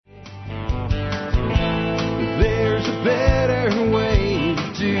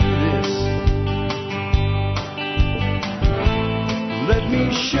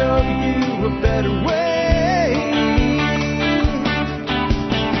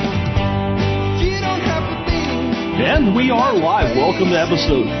And we are live. Welcome to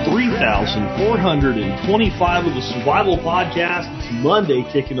episode 3425 of the Survival Podcast. It's Monday,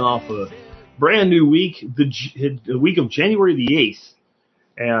 kicking off a brand new week, the week of January the 8th.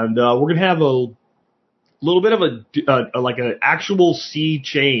 And we're going to have a little bit of an actual sea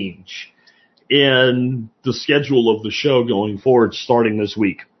change in the schedule of the show going forward starting this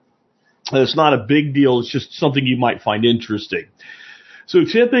week. It's not a big deal. It's just something you might find interesting. So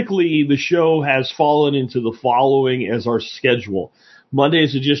typically the show has fallen into the following as our schedule. Monday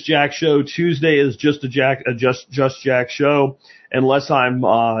is a Just Jack show. Tuesday is just a Just Jack show. Unless I'm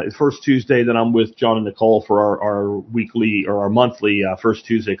first Tuesday, then I'm with John and Nicole for our weekly or our monthly first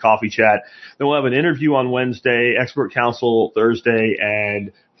Tuesday coffee chat. Then we'll have an interview on Wednesday, expert counsel Thursday,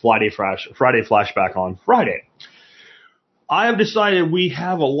 and Friday flashback on Friday. I have decided we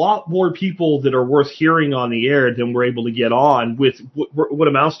have a lot more people that are worth hearing on the air than we're able to get on with what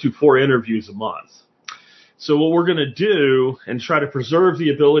amounts to 4 interviews a month. So what we're going to do, and try to preserve the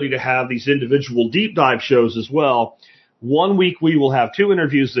ability to have these individual deep dive shows as well, one week we will have 2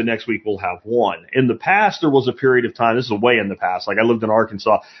 interviews, the next week we'll have 1. In the past, there was a period of time, this is way in the past, like I lived in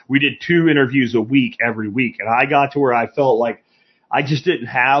Arkansas, we did 2 interviews a week every week, and I got to where I felt like I just didn't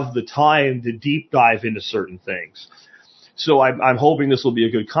have the time to deep dive into certain things. So I'm hoping this will be a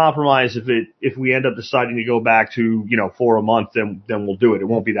good compromise. If we end up deciding to go back to 4 a month, then we'll do it. It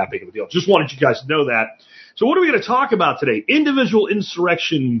won't be that big of a deal. Just wanted you guys to know that. So what are we going to talk about today? Individual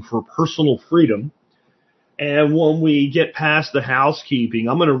insurrection for personal freedom. And when we get past the housekeeping,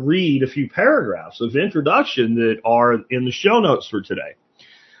 I'm going to read a few paragraphs of introduction that are in the show notes for today.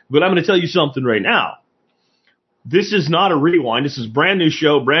 But I'm going to tell you something right now. This is not a rewind. This is brand new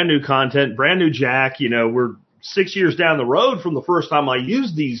show, brand new content, brand new Jack. We're 6 years down the road from the first time I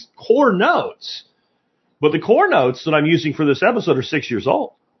used these core notes. But the core notes that I'm using for this episode are 6 years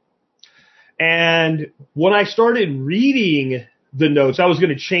old. And when I started reading the notes, I was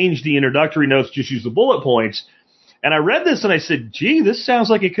going to change the introductory notes, just use the bullet points. And I read this and I said, gee, this sounds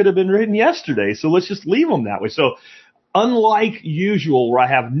like it could have been written yesterday. So let's just leave them that way. So unlike usual, where I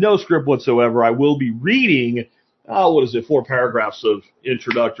have no script whatsoever, I will be reading 4 paragraphs of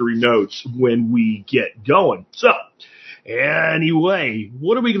introductory notes when we get going. So, anyway,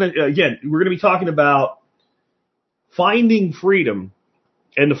 what are we going to, again, we're going to be talking about finding freedom.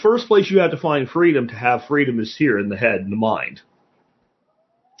 And the first place you have to find freedom to have freedom is here in the head, in the mind.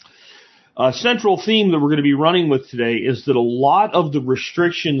 A central theme that we're going to be running with today is that a lot of the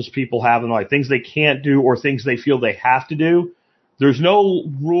restrictions people have in life, things they can't do or things they feel they have to do, there's no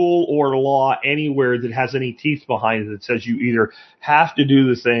rule or law anywhere that has any teeth behind it that says you either have to do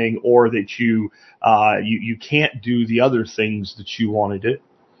the thing or that you can't do the other things that you want to do.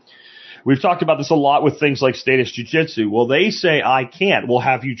 We've talked about this a lot with things like status jiu-jitsu. Well, they say I can't. Well,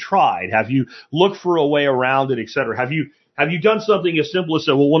 have you tried? Have you looked for a way around it, et cetera? Have you done something as simple as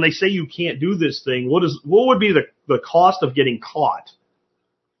say, well, when they say you can't do this thing, what would be the cost of getting caught?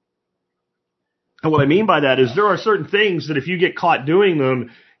 And what I mean by that is there are certain things that if you get caught doing them,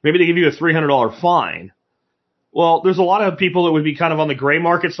 maybe they give you a $300 fine. Well, there's a lot of people that would be kind of on the gray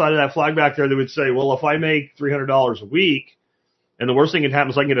market side of that flag back there that would say, well, if I make $300 a week and the worst thing that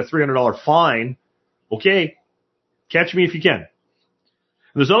happens is I can get a $300 fine, okay, catch me if you can. And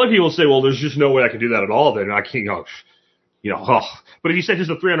there's other people who say, well, there's just no way I can do that at all then. I can't, But if you said just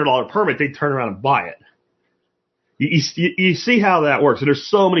a $300 permit, they'd turn around and buy it. You see how that works. And there's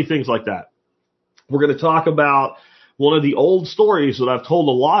so many things like that. We're going to talk about one of the old stories that I've told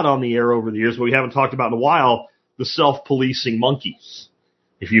a lot on the air over the years, but we haven't talked about in a while, the self-policing monkeys.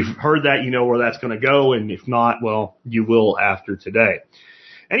 If you've heard that, you know where that's going to go, and if not, well, you will after today.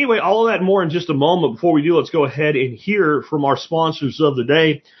 Anyway, all of that and more in just a moment. Before we do, let's go ahead and hear from our sponsors of the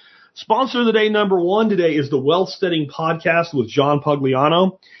day. Sponsor of the day number 1 today is the Wealth Steading Podcast with John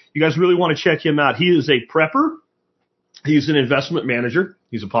Pugliano. You guys really want to check him out. He is a prepper. He's an investment manager.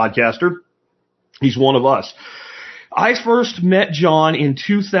 He's a podcaster. He's one of us. I first met John in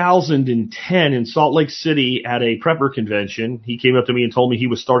 2010 in Salt Lake City at a prepper convention. He came up to me and told me he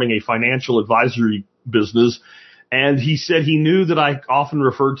was starting a financial advisory business. And he said he knew that I often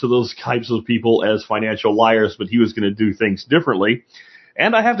referred to those types of people as financial liars, but he was going to do things differently.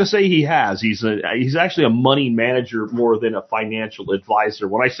 And I have to say he has. He's actually a money manager more than a financial advisor.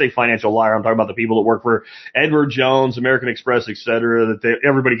 When I say financial liar, I'm talking about the people that work for Edward Jones, American Express, et cetera.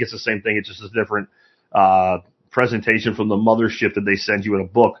 Everybody gets the same thing. It's just a different presentation from the mothership that they send you in a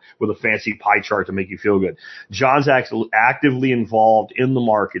book with a fancy pie chart to make you feel good. John's actively involved in the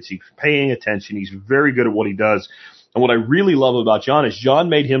markets. He's paying attention. He's very good at what he does. And what I really love about John is John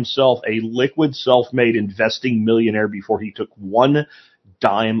made himself a liquid, self-made investing millionaire before he took one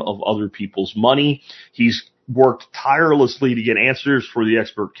dime of other people's money. He's worked tirelessly to get answers for the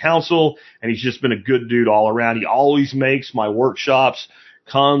expert council, and he's just been a good dude all around. He always makes my workshops,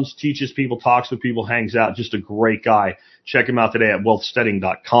 comes, teaches people, talks with people, hangs out. Just a great guy. Check him out today at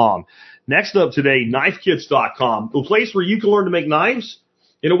wealthsteading.com. Next up today, knifekits.com, a place where you can learn to make knives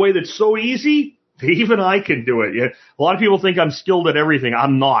in a way that's so easy that even I can do it. Yeah, a lot of people think I'm skilled at everything.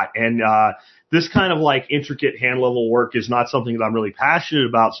 I'm not. And this kind of like intricate hand-level work is not something that I'm really passionate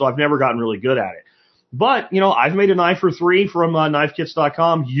about, so I've never gotten really good at it. But, you know, I've made a knife for $3 from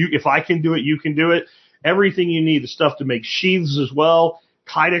knifekits.com. If I can do it, you can do it. Everything you need, the stuff to make sheaths as well,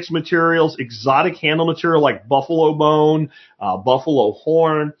 Kydex materials, exotic handle material like buffalo bone, buffalo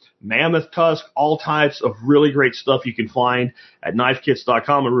horn, mammoth tusk, all types of really great stuff you can find at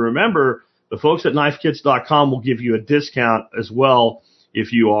knifekits.com. And remember, the folks at knifekits.com will give you a discount as well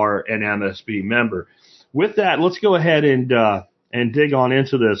if you are an MSB member. With that, let's go ahead and dig on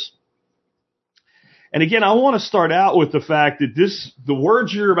into this. And again, I want to start out with the fact that the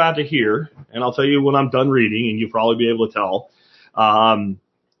words you're about to hear, and I'll tell you when I'm done reading, and you'll probably be able to tell, the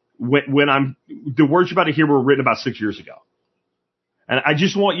words you're about to hear were written about 6 years ago. And I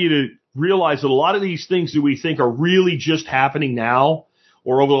just want you to realize that a lot of these things that we think are really just happening now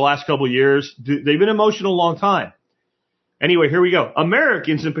or over the last couple of years, they've been emotional a long time. Anyway, here we go.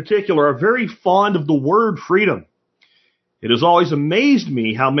 Americans in particular are very fond of the word freedom. It has always amazed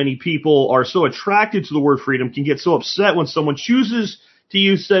me how many people are so attracted to the word freedom, can get so upset when someone chooses to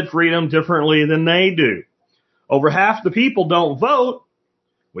use said freedom differently than they do. Over half the people don't vote.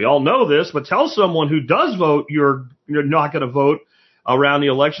 We all know this, but tell someone who does vote you're not going to vote around the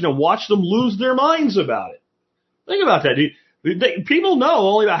election and watch them lose their minds about it. Think about that. People know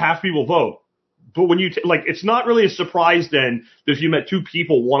only about half people vote. But when it's not really a surprise then that if you met two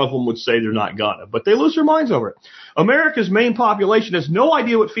people, one of them would say they're not gonna. But they lose their minds over it. America's main population has no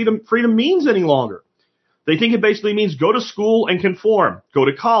idea what freedom means any longer. They think it basically means go to school and conform, go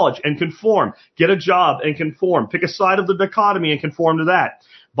to college and conform, get a job and conform, pick a side of the dichotomy and conform to that,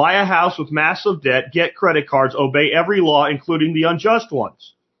 buy a house with massive debt, get credit cards, obey every law, including the unjust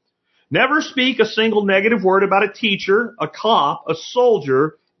ones. Never speak a single negative word about a teacher, a cop, a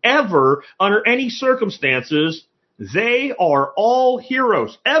soldier, ever, under any circumstances. They are all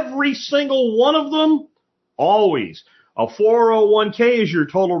heroes. Every single one of them, always. A 401k is your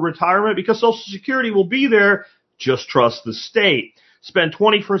total retirement because Social Security will be there. Just trust the state. Spend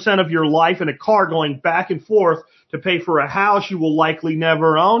 20% of your life in a car going back and forth to pay for a house you will likely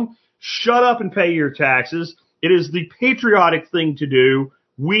never own. Shut up and pay your taxes. It is the patriotic thing to do.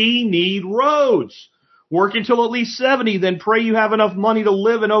 We need roads. Work until at least 70, then pray you have enough money to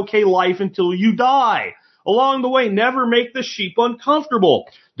live an okay life until you die. Along the way, never make the sheep uncomfortable.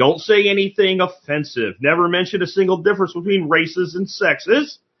 Don't say anything offensive. Never mention a single difference between races and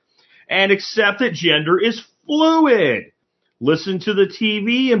sexes. And accept that gender is fluid. Listen to the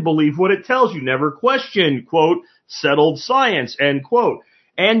TV and believe what it tells you. Never question, quote, settled science, end quote.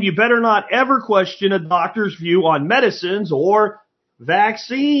 And you better not ever question a doctor's view on medicines or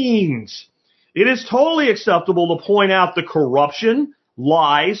vaccines. It is totally acceptable to point out the corruption,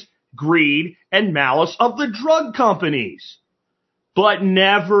 lies, greed, and malice of the drug companies. But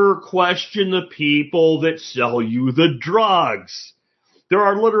never question the people that sell you the drugs. There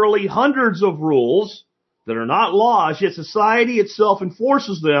are literally hundreds of rules that are not laws, yet society itself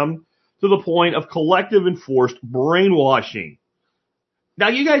enforces them to the point of collective enforced brainwashing. Now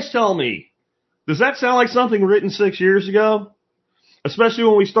you guys tell me, does that sound like something written 6 years ago? Especially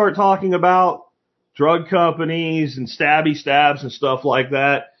when we start talking about drug companies and stabby stabs and stuff like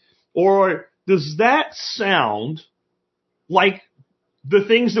that. Or does that sound like the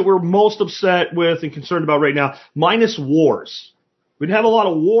things that we're most upset with and concerned about right now, minus wars? We didn't have a lot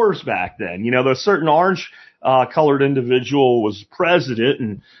of wars back then. You know, the certain orange-colored individual was president,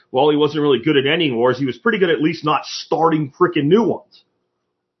 and, well, he wasn't really good at any wars. He was pretty good at least not starting frickin' new ones.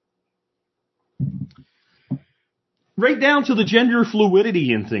 Right down to the gender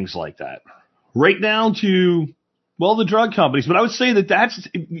fluidity and things like that. Right down to, well, the drug companies. But I would say that that's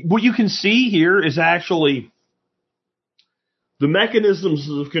what you can see here is actually the mechanisms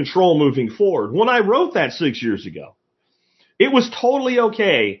of control moving forward. When I wrote that 6 years ago, it was totally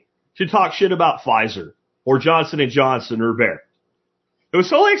okay to talk shit about Pfizer or Johnson & Johnson or Bayer. It was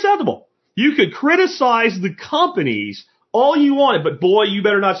totally acceptable. You could criticize the companies all you wanted, but boy, you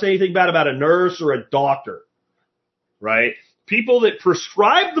better not say anything bad about a nurse or a doctor. Right? People that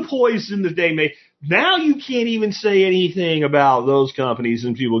prescribe the poison that they make. Now you can't even say anything about those companies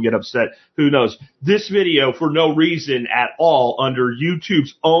and people get upset. Who knows? This video, for no reason at all, under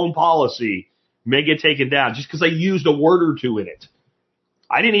YouTube's own policy, may get taken down just because I used a word or two in it.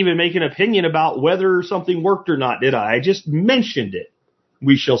 I didn't even make an opinion about whether something worked or not, did I? I just mentioned it.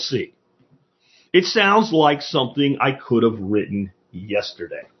 We shall see. It sounds like something I could have written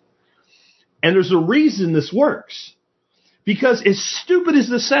yesterday. And there's a reason this works. Because as stupid as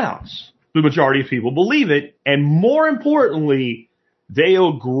this sounds, the majority of people believe it, and more importantly, they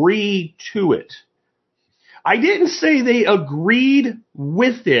agree to it. I didn't say they agreed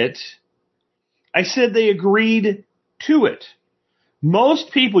with it. I said they agreed to it.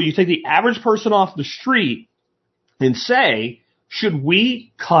 Most people, you take the average person off the street and say, should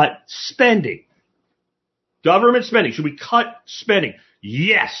we cut spending? Government spending. Should we cut spending?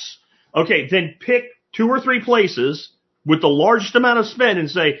 Yes. Okay, then pick 2 or 3 places with the largest amount of spend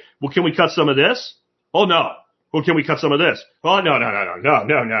and say, well, can we cut some of this? Oh, no. Well, can we cut some of this? Oh, no.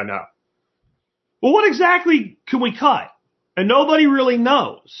 Well, what exactly can we cut? And nobody really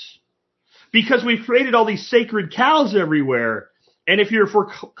knows. Because we've created all these sacred cows everywhere. And if you're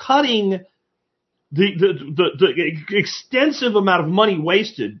for cutting the extensive amount of money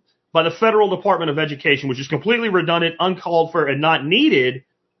wasted by the Federal Department of Education, which is completely redundant, uncalled for, and not needed,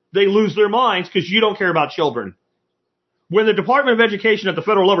 they lose their minds because you don't care about children. When the Department of Education at the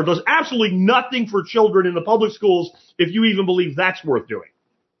federal level does absolutely nothing for children in the public schools, if you even believe that's worth doing.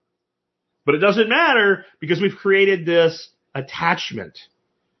 But it doesn't matter because we've created this attachment.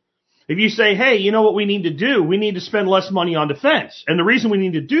 If you say, hey, you know what we need to do? We need to spend less money on defense. And the reason we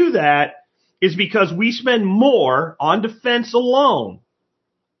need to do that is because we spend more on defense alone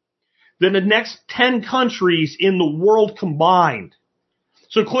than the next 10 countries in the world combined.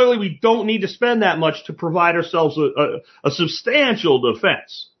 So clearly we don't need to spend that much to provide ourselves a substantial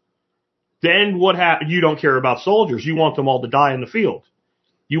defense. Then what happens? You don't care about soldiers. You want them all to die in the field.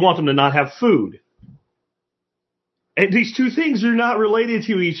 You want them to not have food. And these two things are not related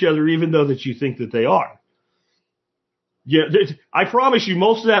to each other, even though that you think that they are. Yeah, I promise you,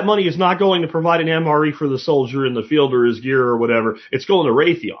 most of that money is not going to provide an MRE for the soldier in the field or his gear or whatever. It's going to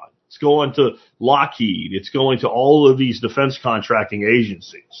Raytheon. It's going to Lockheed. It's going to all of these defense contracting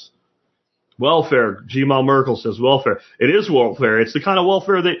agencies. Welfare. Gmail Merkel says welfare. It is welfare. It's the kind of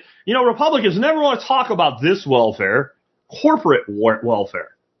welfare that, Republicans never want to talk about this welfare. Corporate welfare.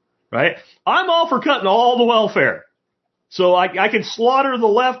 Right? I'm all for cutting all the welfare. So I can slaughter the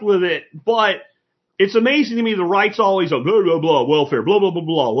left with it, but it's amazing to me the right's always blah, blah, blah, welfare, blah, blah, blah,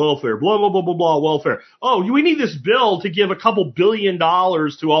 blah, welfare, blah, blah, blah, blah, blah, welfare. Oh, we need this bill to give a couple $1 billion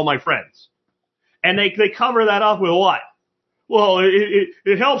to all my friends. And they cover that up with what? Well,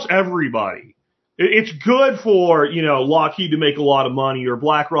 it helps everybody. It's good for, Lockheed to make a lot of money or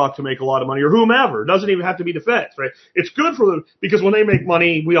BlackRock to make a lot of money or whomever. It doesn't even have to be defense, right? It's good for them because when they make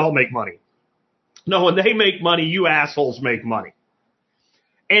money, we all make money. No, when they make money, you assholes make money.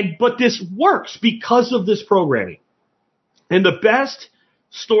 But this works because of this programming. And the best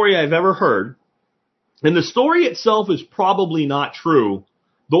story I've ever heard, and the story itself is probably not true,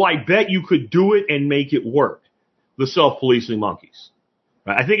 though I bet you could do it and make it work. The self-policing monkeys.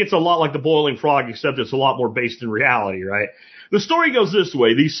 Right? I think it's a lot like the boiling frog, except it's a lot more based in reality, right? The story goes this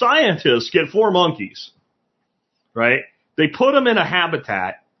way. These scientists get 4 monkeys, right? They put them in a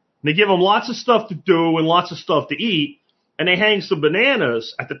habitat. They give them lots of stuff to do and lots of stuff to eat, and they hang some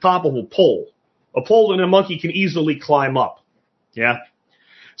bananas at the top of a pole that a monkey can easily climb up. Yeah?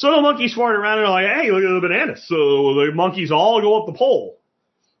 So the monkeys fart around and are like, hey, look at the bananas. So the monkeys all go up the pole.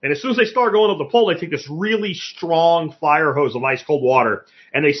 And as soon as they start going up the pole, they take this really strong fire hose of ice cold water,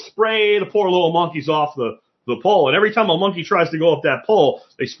 and they spray the poor little monkeys off the pole. And every time a monkey tries to go up that pole,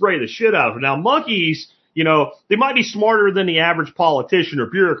 they spray the shit out of them. Now, monkeys, they might be smarter than the average politician or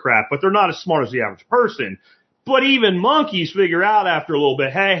bureaucrat, but they're not as smart as the average person. But even monkeys figure out after a little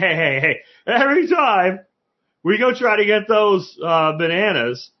bit, hey, every time we go try to get those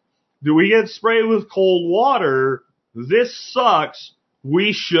bananas, do we get sprayed with cold water? This sucks.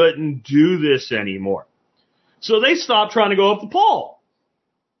 We shouldn't do this anymore. So they stop trying to go up the pole.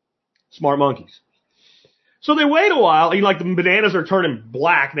 Smart monkeys. So they wait a while, and the bananas are turning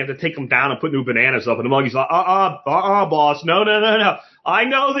black, and they have to take them down and put new bananas up, and the monkey's like, boss, no. I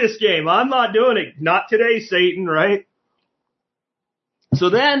know this game. I'm not doing it. Not today, Satan, right?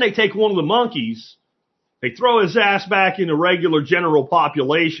 So then they take one of the monkeys, they throw his ass back in the regular general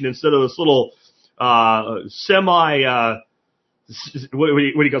population instead of this little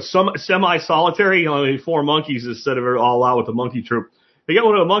semi-solitary, 4 monkeys instead of all out with the monkey troop. They get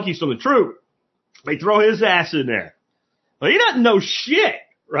one of the monkeys from the troop. They throw his ass in there. Well, he doesn't know shit,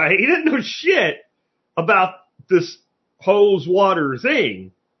 right? He doesn't know shit about this hose water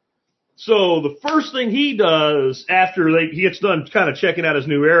thing. So the first thing he does after he gets done kind of checking out his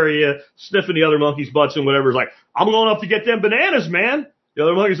new area, sniffing the other monkeys' butts and whatever, is like, I'm going up to get them bananas, man. The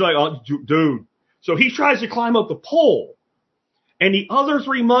other monkey's like, oh, dude. So he tries to climb up the pole. And the other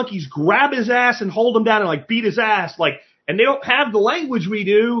 3 monkeys grab his ass and hold him down and like beat his ass. And they don't have the language we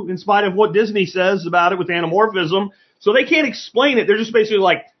do in spite of what Disney says about it with anamorphism. So they can't explain it. They're just basically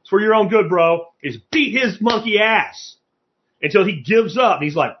like, it's for your own good, bro. Is beat his monkey ass until he gives up. And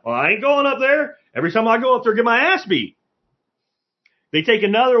he's like, well, I ain't going up there. Every time I go up there, get my ass beat. They take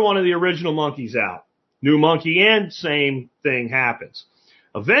another one of the original monkeys out. New monkey in, same thing happens.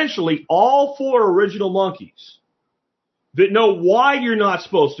 Eventually, all 4 original monkeys that know why you're not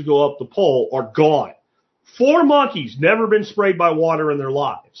supposed to go up the pole are gone. 4 monkeys, never been sprayed by water in their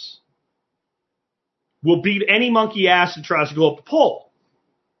lives, will beat any monkey ass that tries to go up the pole.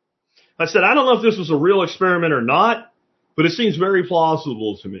 I said, I don't know if this was a real experiment or not, but it seems very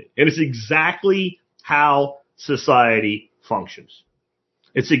plausible to me. And it's exactly how society functions.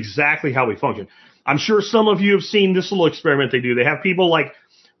 It's exactly how we function. I'm sure some of you have seen this little experiment they do. They have people like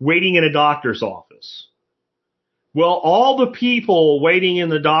waiting in a doctor's office. Well, all the people waiting in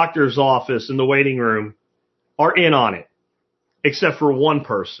the doctor's office in the waiting room are in on it, except for one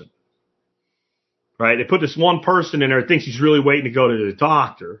person. Right? They put this one person in there who thinks he's really waiting to go to the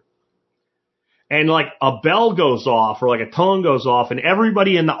doctor. And like a bell goes off or like a tone goes off and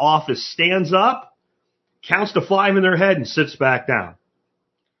everybody in the office stands up, counts to 5 in their head and sits back down.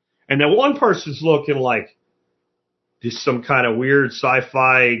 And then one person's looking like this some kind of weird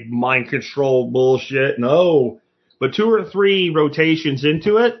sci-fi mind control bullshit. No. But 2 or 3 rotations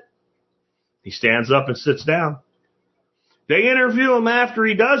into it, he stands up and sits down. They interview him after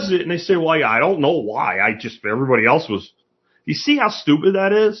he does it, and they say, well, yeah, I don't know why. Everybody else was. You see how stupid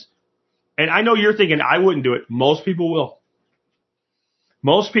that is? And I know you're thinking, I wouldn't do it. Most people will.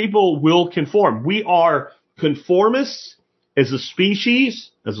 Most people will conform. We are conformists as a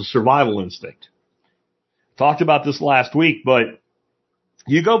species, as a survival instinct. Talked about this last week, but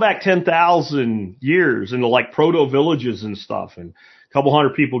you go back 10,000 years into like proto-villages and stuff and a couple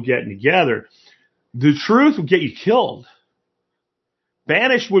hundred people getting together. The truth would get you killed.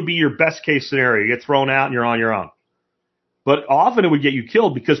 Banished would be your best case scenario. You get thrown out and you're on your own. But often it would get you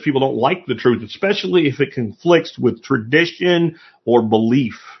killed because people don't like the truth, especially if it conflicts with tradition or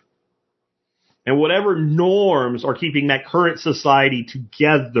belief. And whatever norms are keeping that current society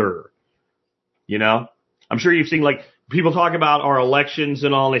together, you know? I'm sure you've seen like people talk about our elections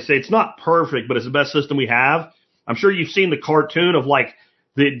and all, and they say it's not perfect, but it's the best system we have. I'm sure you've seen the cartoon of like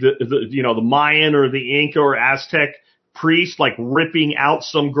the Mayan or the Inca or Aztec priest like ripping out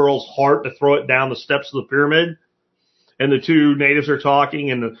some girl's heart to throw it down the steps of the pyramid. And the 2 natives are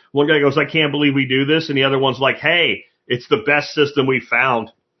talking, and the one guy goes, I can't believe we do this. And the other one's like, hey, it's the best system we found.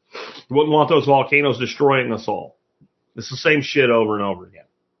 We wouldn't want those volcanoes destroying us all. It's the same shit over and over again.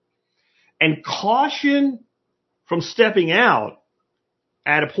 And caution from stepping out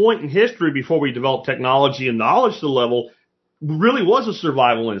at a point in history before we developed technology and knowledge to the level really was a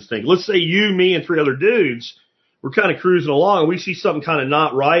survival instinct. Let's say you, me, and 3 other dudes were kind of cruising along, and we see something kind of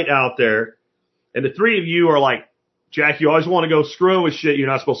not right out there, and the 3 of you are like, Jack, you always want to go screwing with shit you're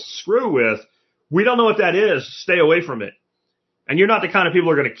not supposed to screw with. We don't know what that is. Stay away from it. And you're not the kind of people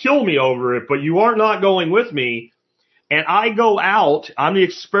who are going to kill me over it, but you are not going with me. And I go out. I'm the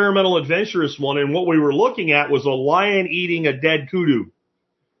experimental adventurous one, and what we were looking at was a lion eating a dead kudu.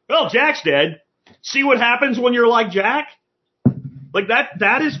 Well, Jack's dead. See what happens when you're like Jack? Like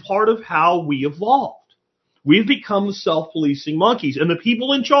that is part of how we evolved. We've become self-policing monkeys, and the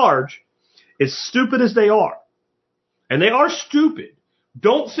people in charge, as stupid as they are, and they are stupid.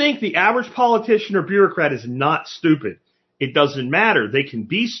 Don't think the average politician or bureaucrat is not stupid. It doesn't matter. They can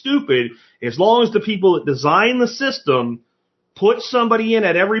be stupid as long as the people that design the system put somebody in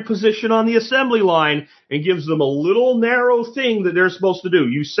at every position on the assembly line and gives them a little narrow thing that they're supposed to do.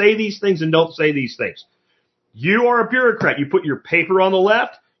 You say these things and don't say these things. You are a bureaucrat. You put your paper on the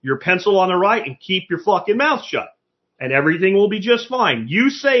left, your pencil on the right, and keep your fucking mouth shut. And everything will be just fine. You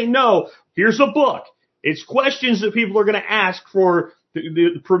say no. Here's a book. It's questions that people are going to ask for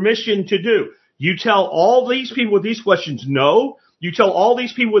the permission to do. You tell all these people with these questions no. You tell all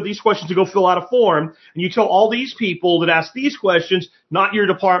these people with these questions to go fill out a form. And you tell all these people that ask these questions, not your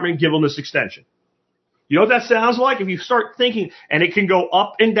department, give them this extension. You know what that sounds like? If you start thinking, and it can go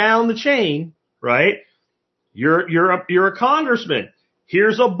up and down the chain, right? You're a congressman.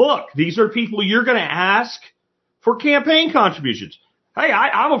 Here's a book. These are people you're going to ask for campaign contributions. Hey,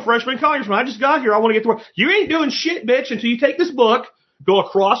 I'm a freshman congressman. I just got here. I want to get to work. You ain't doing shit, bitch, until you take this book, go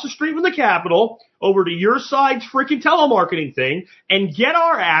across the street from the Capitol, over to your side's freaking telemarketing thing, and get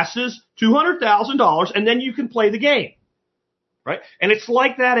our asses $200,000, and then you can play the game. Right? And it's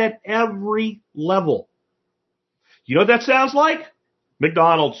like that at every level. You know what that sounds like?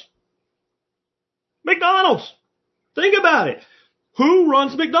 McDonald's. McDonald's. Think about it. Who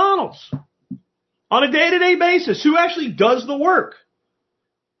runs McDonald's on a day-to-day basis? Who actually does the work?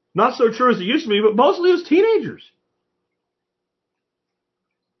 Not so true as it used to be, but mostly it was teenagers.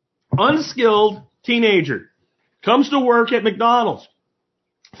 Unskilled teenager comes to work at McDonald's,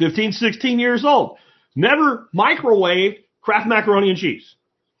 15, 16 years old, never microwaved Kraft macaroni and cheese.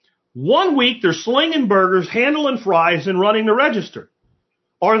 1 week, they're slinging burgers, handling fries, and running the register.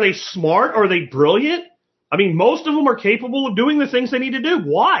 Are they smart? Are they brilliant? I mean, most of them are capable of doing the things they need to do.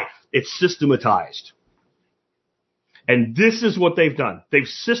 Why? It's systematized. And this is what they've done. They've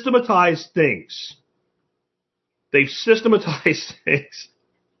systematized things. They've systematized things.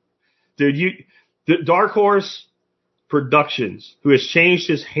 Dude, Dark Horse Productions, who has changed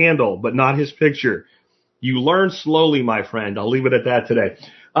his handle, but not his picture. You learn slowly, my friend. I'll leave it at that today.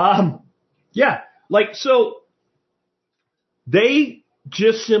 So they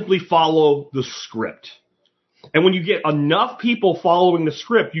just simply follow the script. And when you get enough people following the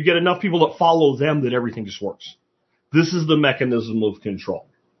script, you get enough people that follow them that everything just works. This is the mechanism of control.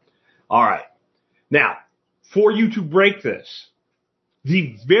 All right. Now, for you to break this,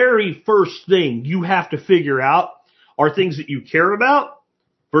 the very first thing you have to figure out are things that you care about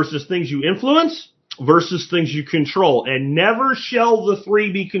versus things you influence versus things you control. And never shall the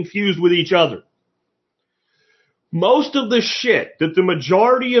three be confused with each other. Most of the shit that the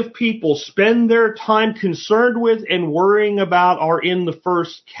majority of people spend their time concerned with and worrying about are in the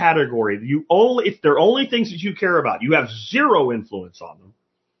first category. If they're only things that you care about, you have zero influence on them,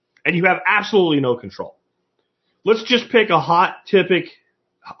 and you have absolutely no control. Let's just pick a hot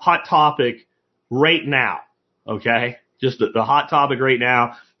topic right now, okay? Just the hot topic right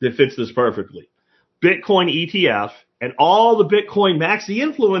now that fits this perfectly. Bitcoin ETF. And all the Bitcoin maxi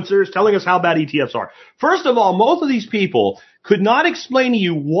influencers telling us how bad ETFs are. First of all, most of these people could not explain to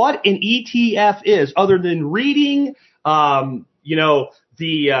you what an ETF is other than reading, the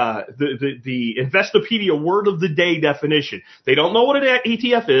Investopedia word of the day definition. They don't know what an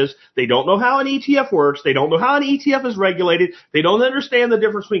ETF is. They don't know how an ETF works. They don't know how an ETF is regulated. They don't understand the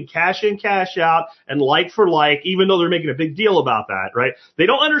difference between cash in, cash out, and like for like, even though they're making a big deal about that, right? They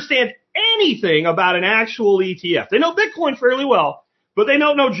don't understand anything about an actual ETF. They know Bitcoin fairly well, but they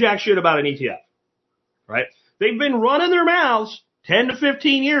don't know jack shit about an ETF, right? They've been running their mouths 10 to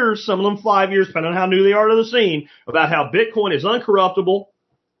 15 years, some of them 5 years, depending on how new they are to the scene, about how Bitcoin is uncorruptible,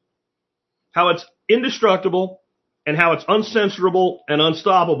 how it's indestructible, and how it's uncensorable and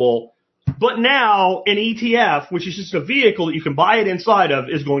unstoppable. But now an ETF, which is just a vehicle that you can buy it inside of,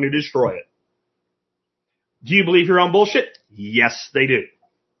 is going to destroy it. Do you believe you're on bullshit? Yes, they do.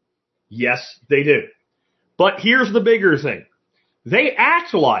 Yes, they do. But here's the bigger thing. They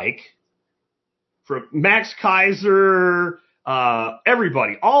act like, from Max Kaiser,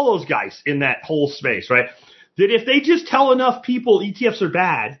 everybody, all those guys in that whole space, right, that if they just tell enough people ETFs are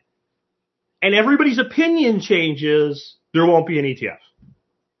bad and everybody's opinion changes, there won't be an ETF.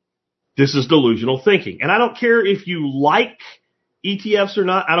 This is delusional thinking. And I don't care if you like ETFs or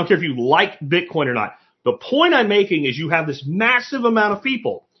not. I don't care if you like Bitcoin or not. The point I'm making is you have this massive amount of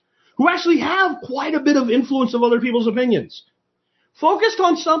people who actually have quite a bit of influence of other people's opinions, focused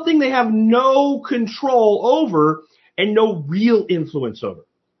on something they have no control over and no real influence over.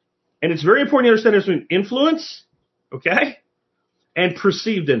 And it's very important to understand there's between influence, okay, and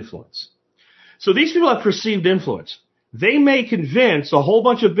perceived influence. So these people have perceived influence. They may convince a whole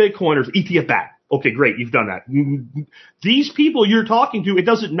bunch of Bitcoiners, ETF bad. Okay, great, you've done that. These people you're talking to, it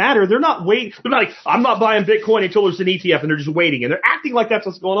doesn't matter. They're not waiting. They're not like, I'm not buying Bitcoin until there's an ETF, and they're just waiting. And they're acting like that's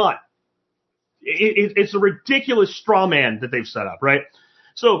what's going on. It's a ridiculous straw man that they've set up, right?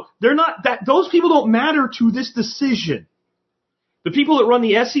 So they're not that. Those people don't matter to this decision. The people that run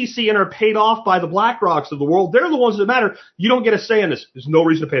the SEC and are paid off by the BlackRocks of the world, they're the ones that matter. You don't get a say in this. There's no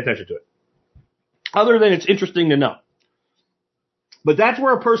reason to pay attention to it, other than it's interesting to know. But that's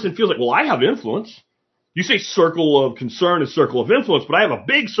where a person feels like, well, I have influence. You say circle of concern and circle of influence, but I have a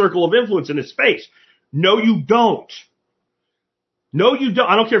big circle of influence in this space. No, you don't. No, you don't.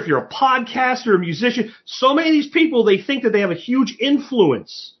 I don't care if you're a podcaster or a musician. So many of these people, they think that they have a huge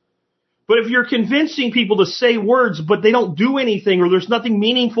influence. But if you're convincing people to say words, but they don't do anything, or there's nothing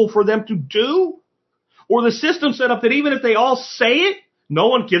meaningful for them to do, or the system set up that even if they all say it, no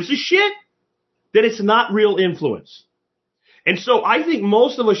one gives a shit, then it's not real influence. And so I think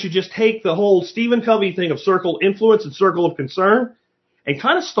most of us should just take the whole Stephen Covey thing of circle influence and circle of concern and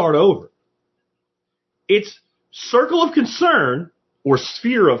kind of start over. It's circle of concern or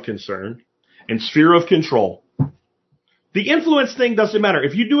sphere of concern and sphere of control. The influence thing doesn't matter.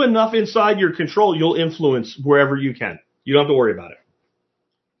 If you do enough inside your control, you'll influence wherever you can. You don't have to worry about it.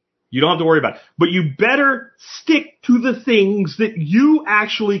 You don't have to worry about it. But you better stick to the things that you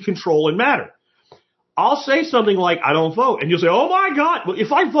actually control and matter. I'll say something like, I don't vote. And you'll say, oh my God, well,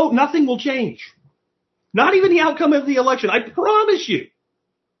 if I vote, nothing will change. Not even the outcome of the election. I promise you.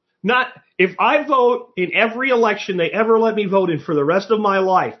 Not if I vote in every election they ever let me vote in for the rest of my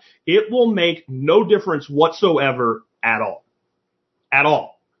life, it will make no difference whatsoever at all. At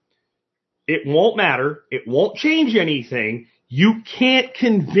all. It won't matter. It won't change anything. You can't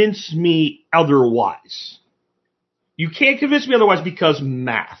convince me otherwise. You can't convince me otherwise because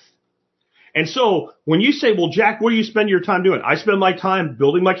math. And so when you say, well, Jack, what do you spend your time doing? I spend my time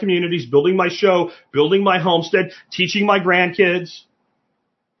building my communities, building my show, building my homestead, teaching my grandkids,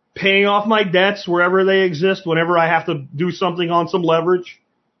 paying off my debts wherever they exist whenever I have to do something on some leverage,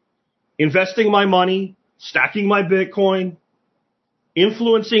 investing my money, stacking my Bitcoin,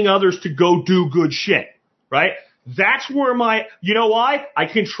 influencing others to go do good shit, right? That's where you know why? I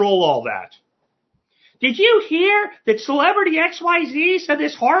control all that. Did you hear that celebrity XYZ said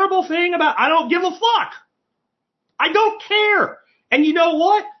this horrible thing about, I don't give a fuck. I don't care. And you know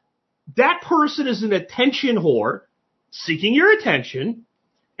what? That person is an attention whore seeking your attention.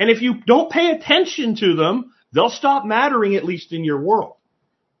 And if you don't pay attention to them, they'll stop mattering, at least in your world.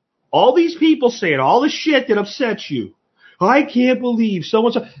 All these people saying all the shit that upsets you. I can't believe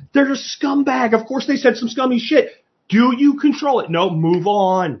so-and-so. They're a scumbag. Of course they said some scummy shit. Do you control it? No, move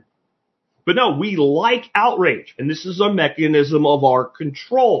on. But no, we like outrage, and this is a mechanism of our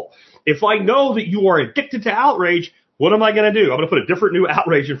control. If I know that you are addicted to outrage, what am I going to do? I'm going to put a different new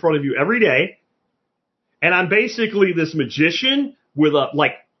outrage in front of you every day, and I'm basically this magician with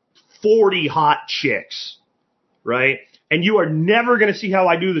 40 hot chicks, right? And you are never going to see how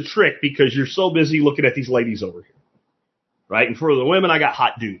I do the trick because you're so busy looking at these ladies over here, right? And for the women, I got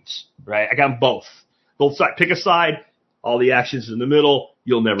hot dudes, right? I got them both. Both sides. Pick a side. All the action's in the middle.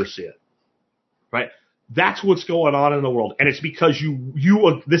 You'll never see it. Right? That's what's going on in the world. And it's because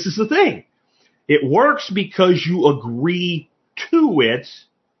this is the thing. It works because you agree to it.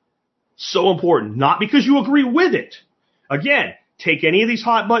 So important. Not because you agree with it. Again, take any of these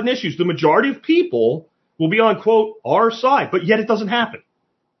hot button issues. The majority of people will be on, quote, our side, but yet it doesn't happen.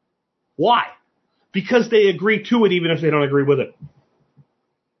 Why? Because they agree to it even if they don't agree with it.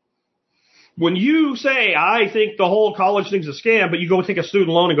 When you say, I think the whole college thing's a scam, but you go take a student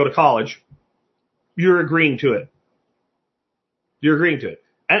loan and go to college, you're agreeing to it. You're agreeing to it.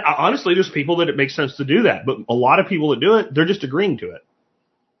 And honestly, there's people that it makes sense to do that. But a lot of people that do it, they're just agreeing to it.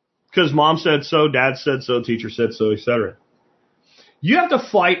 Because mom said so, dad said so, teacher said so, etc. You have to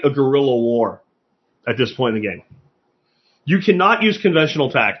fight a guerrilla war at this point in the game. You cannot use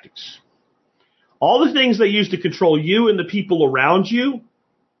conventional tactics. All the things they use to control you and the people around you,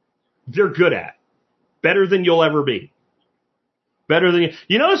 they're good at. Better than you'll ever be. Better than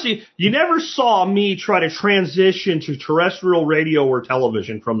you notice, you never saw me try to transition to terrestrial radio or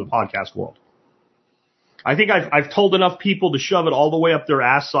television from the podcast world. I think I've told enough people to shove it all the way up their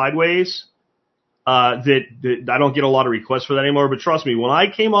ass sideways that I don't get a lot of requests for that anymore. But trust me, when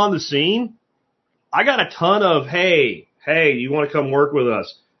I came on the scene, I got a ton of, hey, you want to come work with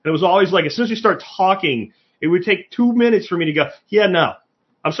us? And it was always like, as soon as you start talking, it would take 2 minutes for me to go, yeah, no.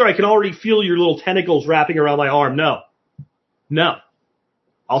 I'm sorry, I can already feel your little tentacles wrapping around my arm. No,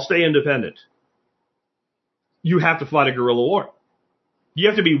 I'll stay independent. You have to fight a guerrilla war. You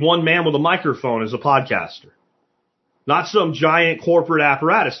have to be one man with a microphone as a podcaster. Not some giant corporate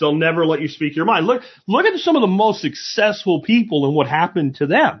apparatus. They'll never let you speak your mind. Look at some of the most successful people and what happened to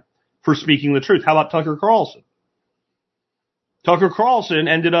them for speaking the truth. How about Tucker Carlson? Tucker Carlson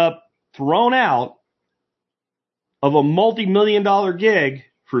ended up thrown out of a multi-million-dollar gig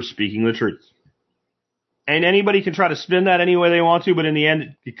for speaking the truth. And anybody can try to spin that any way they want to, but in the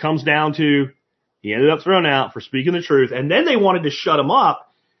end, it comes down to he ended up thrown out for speaking the truth. And then they wanted to shut him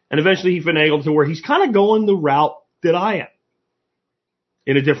up, and eventually he finagled to where he's kind of going the route that I am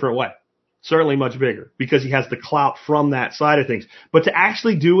in a different way. Certainly much bigger because he has the clout from that side of things. But to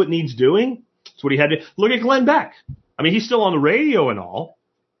actually do what needs doing, that's what he had to. Look at Glenn Beck. I mean, he's still on the radio and all,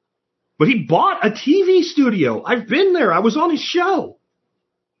 but he bought a TV studio. I've been there. I was on his show.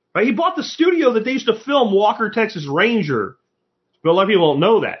 Right? He bought the studio that they used to film Walker, Texas Ranger. But a lot of people don't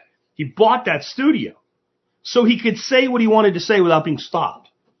know that. He bought that studio so he could say what he wanted to say without being stopped.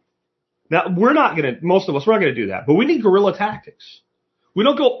 Now, most of us, we're not going to do that. But we need guerrilla tactics. We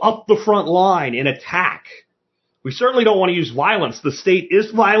don't go up the front line and attack. We certainly don't want to use violence. The state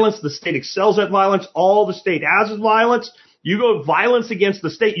is violence. The state excels at violence. All the state has is violence. You go violence against the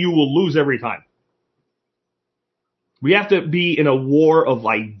state, you will lose every time. We have to be in a war of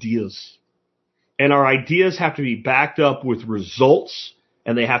ideas. And our ideas have to be backed up with results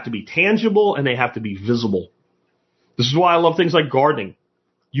and they have to be tangible, and they have to be visible. This is why I love things like gardening.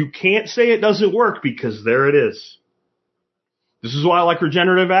 You can't say it doesn't work because there it is. This is why I like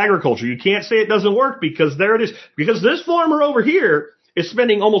regenerative agriculture. You can't say it doesn't work because there it is. Because this farmer over here is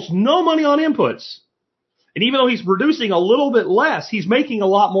spending almost no money on inputs. And even though he's producing a little bit less, he's making a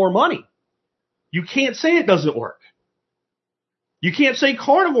lot more money. You can't say it doesn't work. You can't say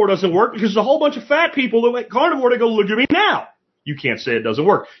carnivore doesn't work because there's a whole bunch of fat people that went carnivore to go, look at me now. You can't say it doesn't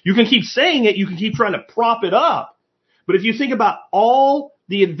work. You can keep saying it. You can keep trying to prop it up. But if you think about all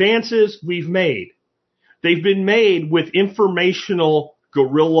the advances we've made, they've been made with informational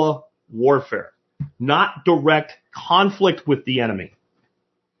guerrilla warfare, not direct conflict with the enemy.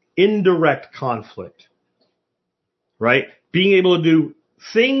 Indirect conflict, right? Being able to do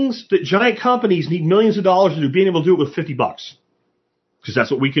things that giant companies need millions of dollars to do, being able to do it with $50, because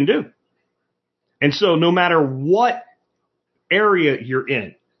that's what we can do. And so no matter what area you're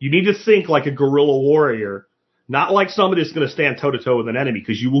in, you need to think like a guerrilla warrior, not like somebody that's going to stand toe-to-toe with an enemy,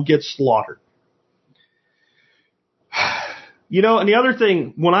 because you will get slaughtered. You know, and the other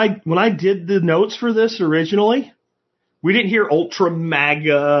thing, when I did the notes for this originally, we didn't hear ultra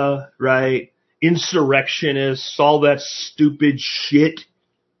MAGA, right? Insurrectionists, all that stupid shit.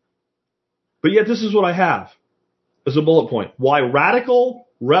 But yet this is what I have as a bullet point. Why radical,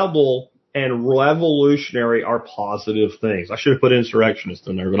 rebel, and revolutionary are positive things. I should have put insurrectionist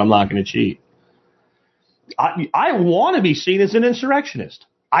in there, but I'm not going to cheat. I want to be seen as an insurrectionist.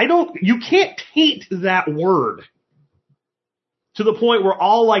 You can't taint that word to the point where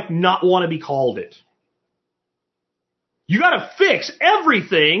I'll not want to be called it. You got to fix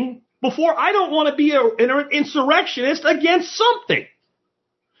everything before I don't want to be an insurrectionist against something.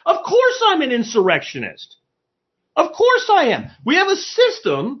 Of course I'm an insurrectionist. Of course I am. We have a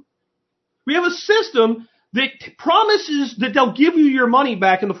system that promises that they'll give you your money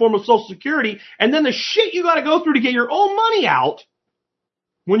back in the form of Social Security, and then the shit you got to go through to get your own money out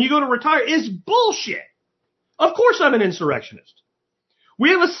when you go to retire is bullshit. Of course I'm an insurrectionist. We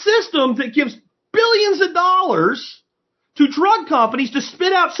have a system that gives billions of dollars to drug companies to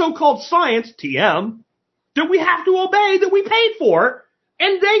spit out so-called science, TM, that we have to obey, that we paid for,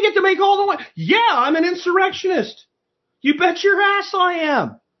 and they get to make all the money. Yeah, I'm an insurrectionist. You bet your ass I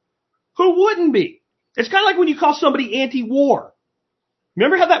am. Who wouldn't be? It's kind of like when you call somebody anti-war.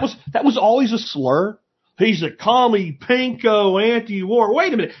 Remember how that was always a slur? He's a commie, pinko, anti-war.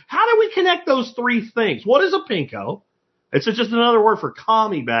 Wait a minute. How do we connect those three things? What is a pinko? It's just another word for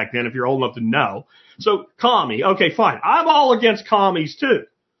commie back then, if you're old enough to know. So, commie. Okay, fine. I'm all against commies, too.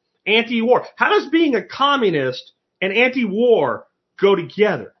 Anti-war. How does being a communist and anti-war go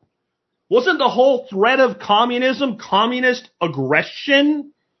together? Wasn't the whole threat of communism communist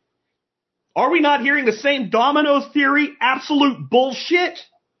aggression? Are we not hearing the same domino theory, absolute bullshit,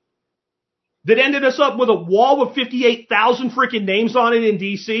 that ended us up with a wall with 58,000 freaking names on it in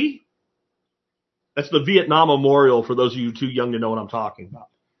D.C.? That's the Vietnam Memorial, for those of you too young to know what I'm talking about.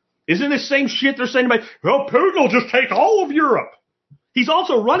 Isn't this same shit they're saying about, well, Putin will just take all of Europe? He's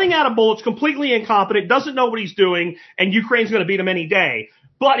also running out of bullets, completely incompetent, doesn't know what he's doing, and Ukraine's going to beat him any day.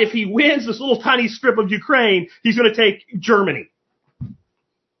 But if he wins this little tiny strip of Ukraine, he's going to take Germany.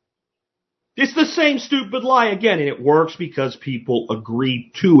 It's the same stupid lie again, and it works because people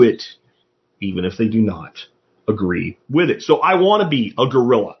agree to it, even if they do not agree with it. So I want to be a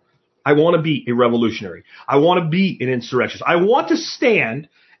guerrilla. I want to be a revolutionary. I want to be an insurrectionist. I want to stand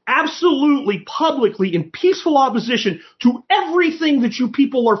absolutely publicly in peaceful opposition to everything that you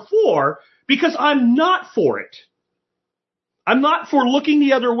people are for, because I'm not for it. I'm not for looking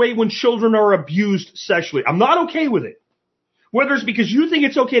the other way when children are abused sexually. I'm not okay with it. Whether it's because you think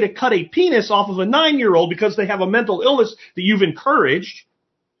it's okay to cut a penis off of a 9-year-old because they have a mental illness that you've encouraged,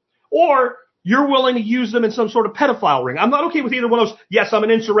 or you're willing to use them in some sort of pedophile ring. I'm not okay with either one of those. Yes, I'm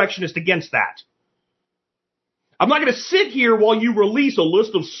an insurrectionist against that. I'm not going to sit here while you release a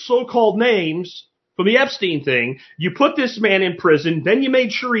list of so-called names from the Epstein thing. You put this man in prison, then you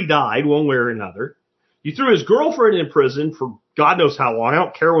made sure he died one way or another. You threw his girlfriend in prison for God knows how long. I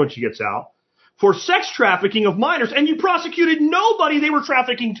don't care when she gets out. For sex trafficking of minors, and you prosecuted nobody they were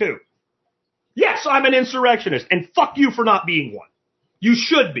trafficking to. Yes, I'm an insurrectionist, and fuck you for not being one. You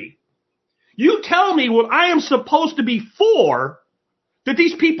should be. You tell me what I am supposed to be for that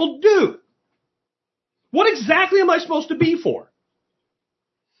these people do. What exactly am I supposed to be for?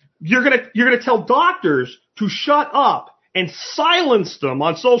 You're gonna tell doctors to shut up and silence them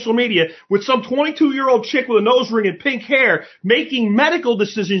on social media with some 22-year-old chick with a nose ring and pink hair making medical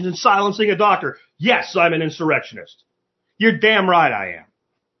decisions and silencing a doctor. Yes, I'm an insurrectionist. You're damn right I am.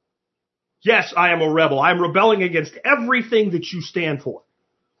 Yes, I am a rebel. I'm rebelling against everything that you stand for.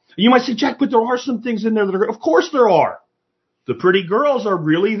 You might say, Jack, but there are some things in there that are, of course there are. The pretty girls are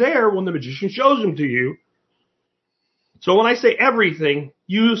really there when the magician shows them to you. So when I say everything,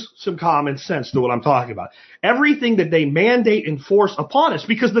 use some common sense to what I'm talking about. Everything that they mandate and force upon us,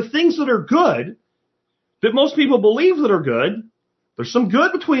 because the things that are good, that most people believe that are good, there's some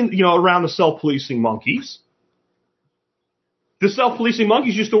good between, around the self-policing monkeys. The self-policing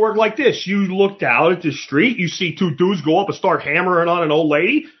monkeys used to work like this. You looked out at the street, you see two dudes go up and start hammering on an old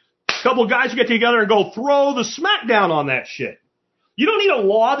lady. A couple of guys get together and go throw the smack down on that shit. You don't need a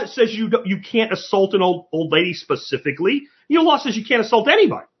law that says you can't assault an old lady specifically. Your law says you can't assault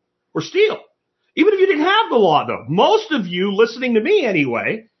anybody or steal. Even if you didn't have the law, though. Most of you listening to me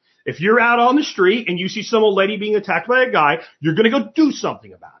anyway, if you're out on the street and you see some old lady being attacked by a guy, you're going to go do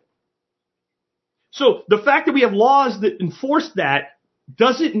something about it. So the fact that we have laws that enforce that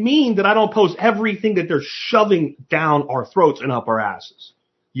doesn't mean that I don't oppose everything that they're shoving down our throats and up our asses.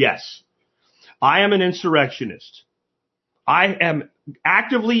 Yes, I am an insurrectionist. I am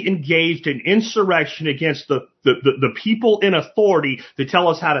actively engaged in insurrection against the people in authority that tell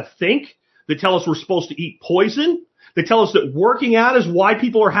us how to think, that tell us we're supposed to eat poison, that tell us that working out is why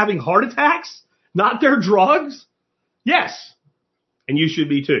people are having heart attacks, not their drugs. Yes, and you should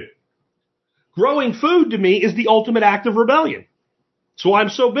be too. Growing food to me is the ultimate act of rebellion. So I'm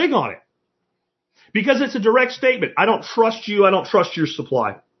so big on it. Because it's a direct statement. I don't trust you. I don't trust your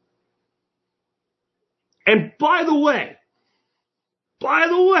supply. And by the way,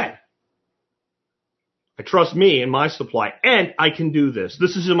 I trust me and my supply, and I can do this.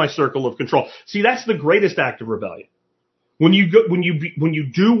 This is in my circle of control. See, that's the greatest act of rebellion. When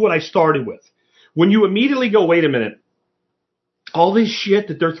you do what I started with, when you immediately go, wait a minute, all this shit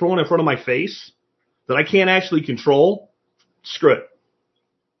that they're throwing in front of my face that I can't actually control, screw it.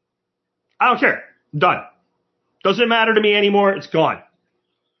 I don't care. Done. Doesn't matter to me anymore. It's gone.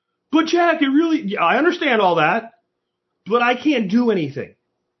 But Jack, I understand all that, but I can't do anything.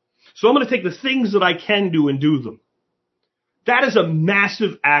 So I'm going to take the things that I can do and do them. That is a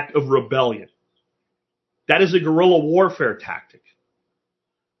massive act of rebellion. That is a guerrilla warfare tactic.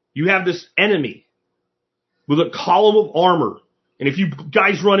 You have this enemy with a column of armor. And if you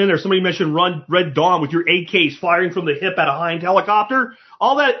guys run in there, somebody mentioned run Red Dawn with your AKs firing from the hip at a hind helicopter.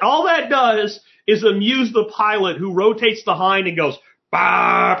 All that does is amuse the pilot who rotates the hind and goes,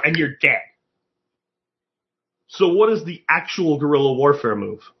 bah, and you're dead. So what is the actual guerrilla warfare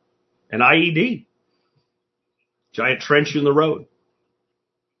move? An IED. Giant trench in the road.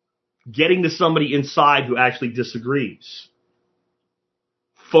 Getting to somebody inside who actually disagrees.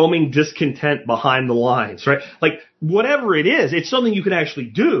 Foaming discontent behind the lines, right? Like, whatever it is, it's something you can actually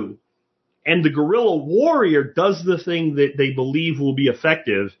do. And the guerrilla warrior does the thing that they believe will be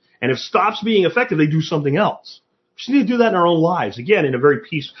effective. And if it stops being effective, they do something else. We just need to do that in our own lives. Again, in a very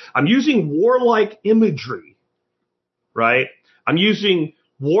peaceful. I'm using warlike imagery, right? I'm using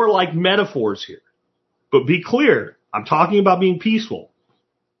warlike metaphors here. But be clear, I'm talking about being peaceful.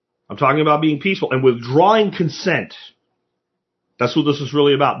 I'm talking about being peaceful and withdrawing consent. That's what this is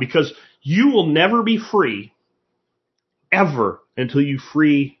really about. Because you will never be free, ever, until you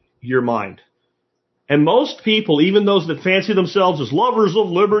free your mind. And most people, even those that fancy themselves as lovers of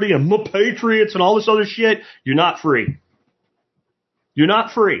liberty and patriots and all this other shit, you're not free. You're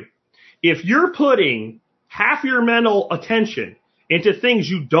not free. If you're putting half your mental attention into things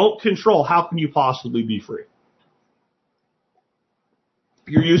you don't control, how can you possibly be free?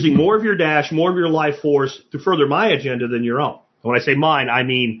 You're using more of your dash, more of your life force to further my agenda than your own. And when I say mine, I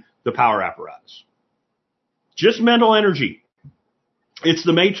mean the power apparatus. Just mental energy. It's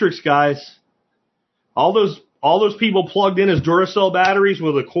the Matrix, guys. All those people plugged in as Duracell batteries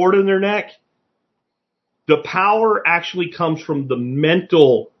with a cord in their neck. The power actually comes from the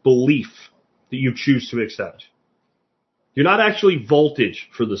mental belief that you choose to accept. You're not actually voltage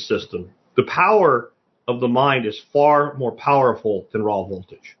for the system. The power of the mind is far more powerful than raw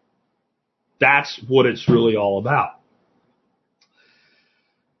voltage. That's what it's really all about.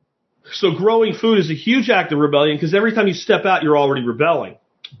 So growing food is a huge act of rebellion because every time you step out, you're already rebelling.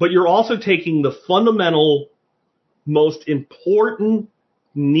 But you're also taking the fundamental, most important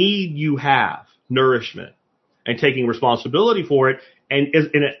need you have, nourishment, and taking responsibility for it, and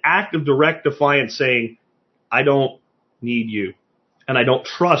in an act of direct defiance saying, I don't need you, and I don't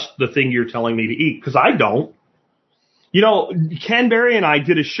trust the thing you're telling me to eat, because I don't. You know, Ken Berry and I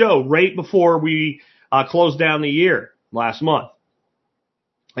did a show right before we closed down the year last month,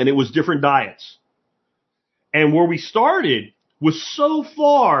 and it was different diets. And where we started was so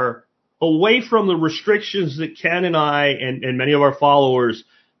far away from the restrictions that Ken and I and many of our followers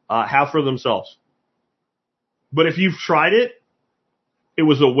have for themselves. But if you've tried it, it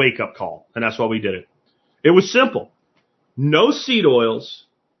was a wake-up call, and that's why we did it. It was simple. No seed oils,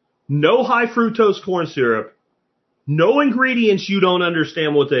 no high fructose corn syrup, no ingredients you don't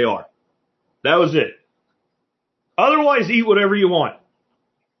understand what they are. That was it. Otherwise, eat whatever you want.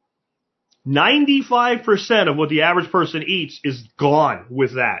 95% of what the average person eats is gone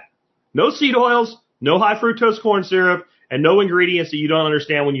with that. No seed oils, no high fructose corn syrup, and no ingredients that you don't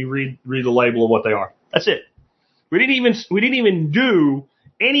understand when you read the label of what they are. That's it. We didn't even do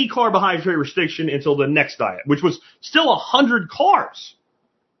any carbohydrate restriction until the next diet, which was still 100 carbs.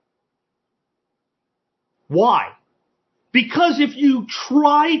 Why? Because if you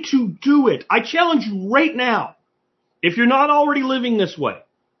try to do it, I challenge you right now, if you're not already living this way,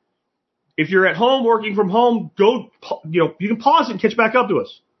 if you're at home, working from home, go, you can pause it and catch back up to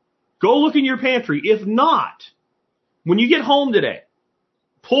us. Go look in your pantry. If not, when you get home today,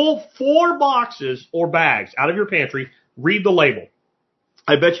 pull 4 boxes or bags out of your pantry, read the label.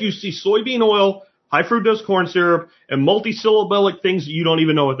 I bet you see soybean oil, high fructose corn syrup, and multisyllabic things that you don't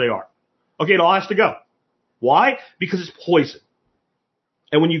even know what they are. Okay, it all has to go. Why? Because it's poison.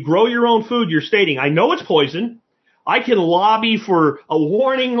 And when you grow your own food, you're stating, I know it's poison. I can lobby for a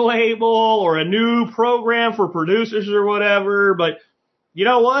warning label or a new program for producers or whatever, but you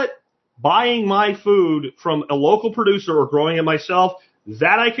know what? Buying my food from a local producer or growing it myself,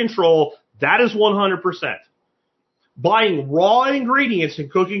 that I control, that is 100%. Buying raw ingredients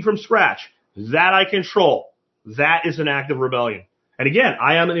and cooking from scratch, that I control, that is an act of rebellion. And again,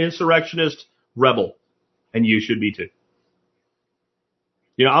 I am an insurrectionist rebel, and you should be too.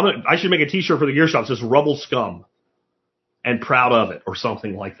 I should make a t-shirt for the gear shop that says Rebel Scum and proud of it or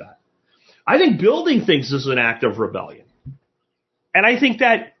something like that. I think building things is an act of rebellion. And I think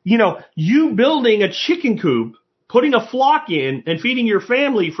that, you building a chicken coop, putting a flock in and feeding your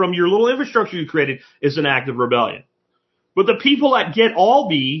family from your little infrastructure you created is an act of rebellion. But the people at Get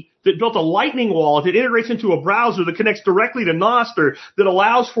Albi that built a lightning wallet that integrates into a browser that connects directly to Nostr that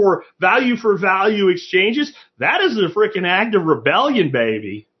allows for value exchanges, that is a freaking act of rebellion,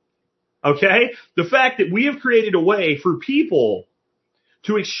 baby. Okay? The fact that we have created a way for people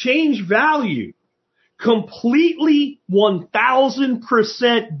to exchange value completely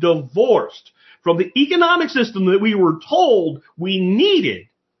 1,000% divorced from the economic system that we were told we needed.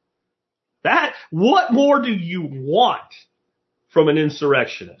 What more do you want from an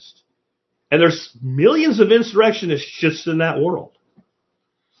insurrectionist? And there's millions of insurrectionists just in that world.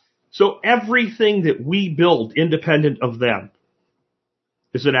 So everything that we build independent of them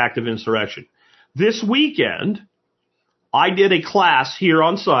is an act of insurrection. This weekend, I did a class here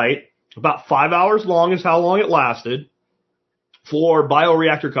on site, about 5 hours long is how long it lasted, for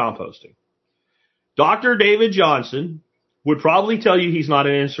bioreactor composting. Dr. David Johnson would probably tell you he's not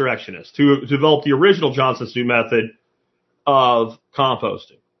an insurrectionist, who developed the original Johnson Stu method of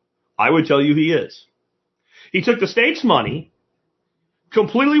composting. I would tell you he is. He took the state's money,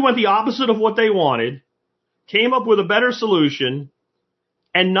 completely went the opposite of what they wanted, came up with a better solution,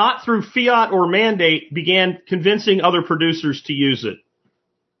 and not through fiat or mandate began convincing other producers to use it.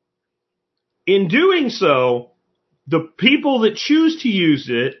 In doing so, the people that choose to use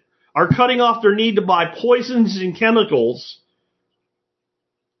it are cutting off their need to buy poisons and chemicals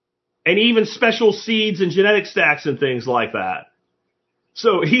and even special seeds and genetic stacks and things like that.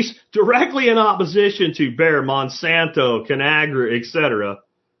 So he's directly in opposition to Bayer, Monsanto, Conagra, etc.,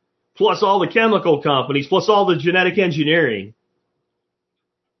 plus all the chemical companies, plus all the genetic engineering,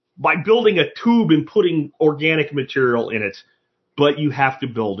 by building a tube and putting organic material in it. But you have to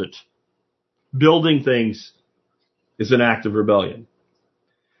build it. Building things is an act of rebellion.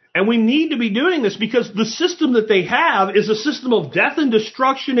 And we need to be doing this because the system that they have is a system of death and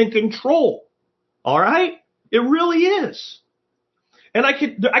destruction and control. All right? It really is. And I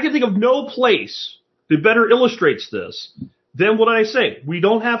can think of no place that better illustrates this than what I say. We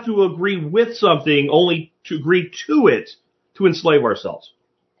don't have to agree with something, only to agree to it to enslave ourselves.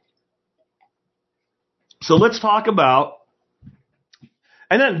 So let's talk about,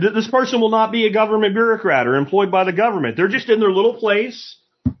 and then this person will not be a government bureaucrat or employed by the government. They're just in their little place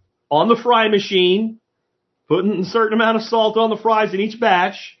on the fry machine, putting a certain amount of salt on the fries in each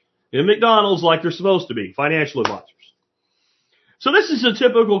batch in McDonald's like they're supposed to be, financial advisors. So this is a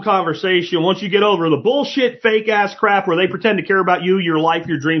typical conversation once you get over the bullshit, fake-ass crap where they pretend to care about you, your life,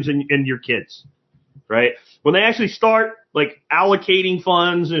 your dreams, and your kids, right? When they actually start, allocating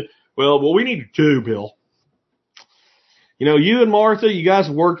funds, well, what we need to do, Bill, you and Martha, you guys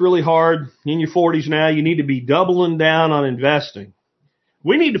have worked really hard in your 40s now. You need to be doubling down on investing.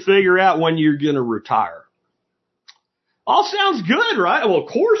 We need to figure out when you're going to retire. All sounds good, right? Well, of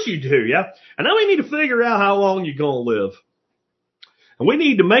course you do, yeah. And then we need to figure out how long you're going to live. And we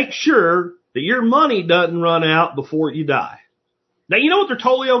need to make sure that your money doesn't run out before you die. Now, you know what they're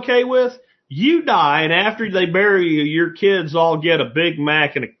totally okay with? You die, and after they bury you, your kids all get a Big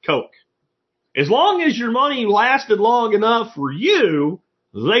Mac and a Coke. As long as your money lasted long enough for you,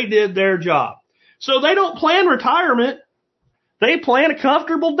 they did their job. So they don't plan retirement. They plan a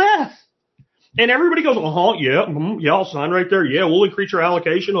comfortable death. And everybody goes, yeah, I'll sign right there. Yeah, we'll increase your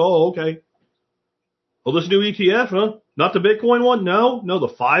allocation. Oh, okay. Well, this new ETF, huh? Not the Bitcoin one? No, the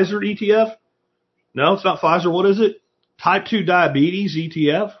Pfizer ETF? No, it's not Pfizer. What is it? Type 2 diabetes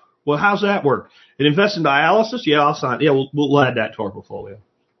ETF? Well, how's that work? It invests in dialysis? Yeah, I'll sign. Yeah, we'll add that to our portfolio.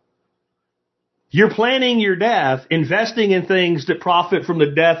 You're planning your death, investing in things that profit from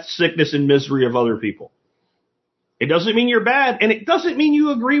the death, sickness, and misery of other people. It doesn't mean you're bad, and it doesn't mean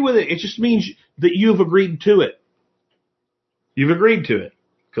you agree with it. It just means that you've agreed to it. You've agreed to it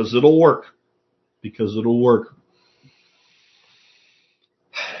because it'll work. Because it'll work.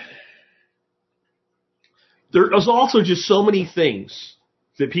 There's also just so many things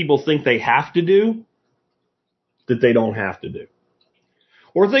that people think they have to do that they don't have to do.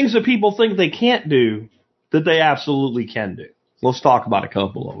 Or things that people think they can't do that they absolutely can do. Let's talk about a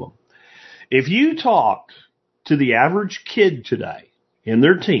couple of them. If you talk to the average kid today in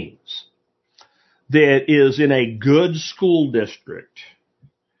their teens that is in a good school district,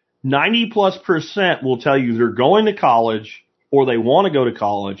 90+% will tell you they're going to college or they want to go to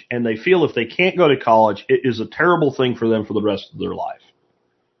college, and they feel if they can't go to college, it is a terrible thing for them for the rest of their life.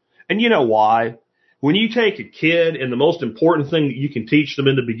 And you know why? When you take a kid and the most important thing that you can teach them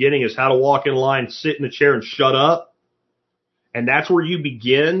in the beginning is how to walk in line, sit in a chair, and shut up, and that's where you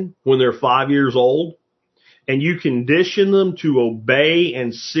begin when they're 5 years old, and you condition them to obey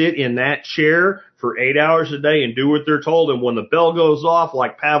and sit in that chair for 8 hours a day and do what they're told. And when the bell goes off,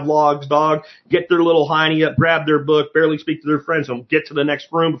 like Pavlov's dog, get their little hiney up, grab their book, barely speak to their friends, and get to the next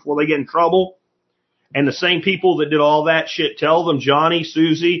room before they get in trouble. And the same people that did all that shit tell them, Johnny,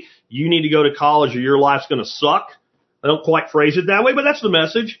 Susie, you need to go to college or your life's going to suck. I don't quite phrase it that way, but that's the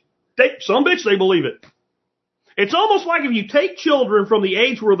message. Some bitch, they believe it. It's almost like if you take children from the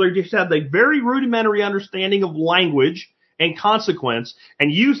age where they just have the very rudimentary understanding of language and consequence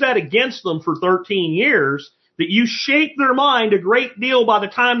and use that against them for 13 years, that you shape their mind a great deal by the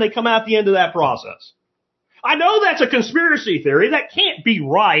time they come out the end of that process. I know that's a conspiracy theory. That can't be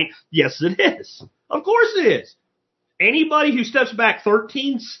right. Yes, it is. Of course it is. Anybody who steps back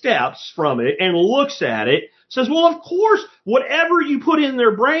 13 steps from it and looks at it says, well, of course, whatever you put in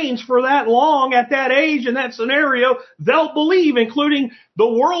their brains for that long at that age in that scenario, they'll believe, including the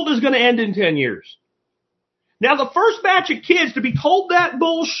world is going to end in 10 years. Now, the first batch of kids to be told that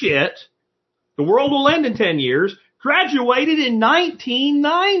bullshit, the world will end in 10 years, graduated in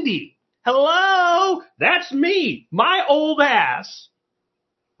 1990. Hello? That's me, my old ass,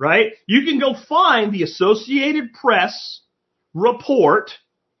 right? You can go find the Associated Press report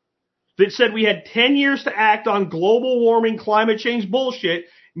that said we had 10 years to act on global warming, climate change bullshit,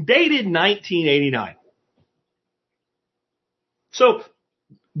 dated 1989. So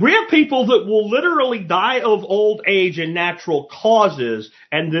we have people that will literally die of old age and natural causes,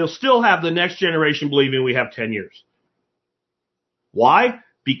 and they'll still have the next generation believing we have 10 years. Why?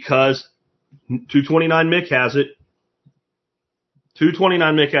 Because 229 Mick has it.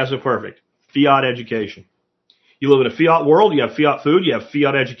 229 Mick has it perfect. Fiat education. You live in a fiat world, you have fiat food, you have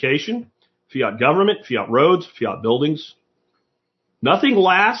fiat education, fiat government, fiat roads, fiat buildings. Nothing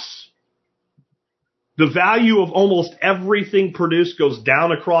lasts. The value of almost everything produced goes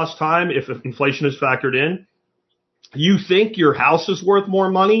down across time if inflation is factored in. You think your house is worth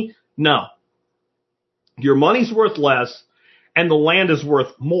more money? No. Your money's worth less, and the land is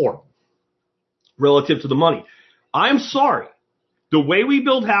worth more relative to the money. I'm sorry. The way we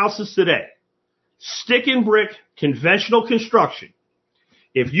build houses today, stick and brick, conventional construction.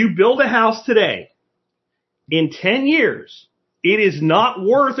 If you build a house today, in 10 years, it is not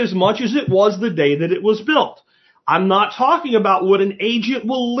worth as much as it was the day that it was built. I'm not talking about what an agent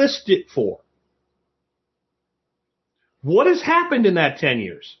will list it for. What has happened in that 10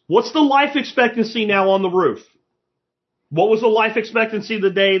 years? What's the life expectancy now on the roof? What was the life expectancy the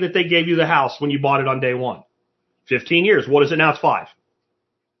day that they gave you the house when you bought it on day one? 15 years. What is it now? It's 5.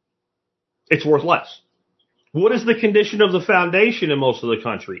 It's worth less. What is the condition of the foundation in most of the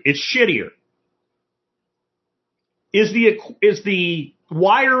country? It's shittier. Is the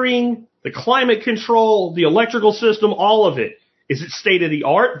wiring, the climate control, the electrical system, all of it, is it state of the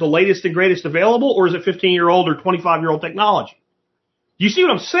art, the latest and greatest available, or is it 15-year-old or 25-year-old technology? You see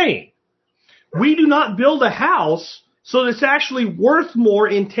what I'm saying? We do not build a house So it's actually worth more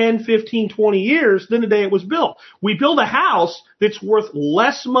in 10, 15, 20 years than the day it was built. We build a house that's worth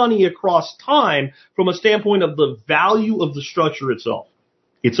less money across time from a standpoint of the value of the structure itself.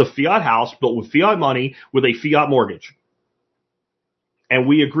 It's a fiat house built with fiat money with a fiat mortgage. And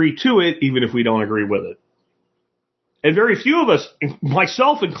we agree to it even if we don't agree with it. And very few of us,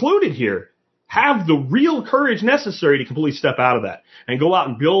 myself included here, have the real courage necessary to completely step out of that and go out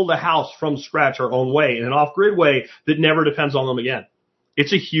and build a house from scratch our own way in an off-grid way that never depends on them again.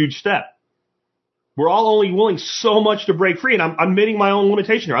 It's a huge step. We're all only willing so much to break free, and I'm admitting my own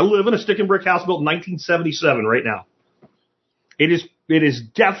limitation here. I live in a stick and brick house built in 1977 right now. It is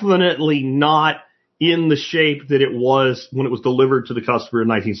definitely not in the shape that it was when it was delivered to the customer in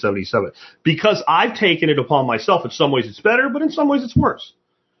 1977 because I've taken it upon myself. In some ways it's better, but in some ways it's worse.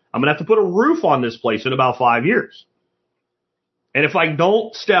 I'm going to have to put a roof on this place in about 5 years. And if I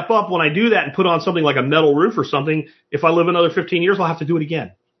don't step up when I do that and put on something like a metal roof or something, if I live another 15 years, I'll have to do it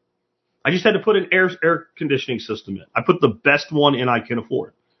again. I just had to put an air conditioning system in. I put the best one in I can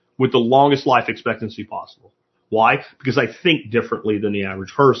afford with the longest life expectancy possible. Why? Because I think differently than the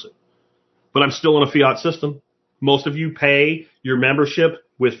average person. But I'm still in a fiat system. Most of you pay your membership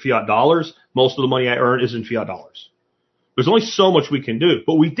with fiat dollars. Most of the money I earn is in fiat dollars. There's only so much we can do,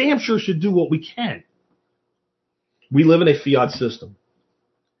 but we damn sure should do what we can. We live in a fiat system.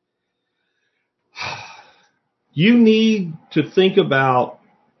 You need to think about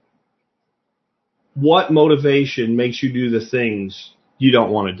what motivation makes you do the things you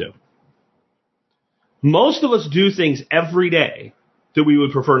don't want to do. Most of us do things every day that we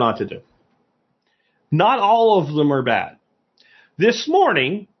would prefer not to do. Not all of them are bad. This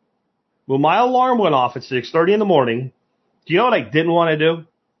morning, when my alarm went off at 6:30 in the morning, do you know what I didn't want to do?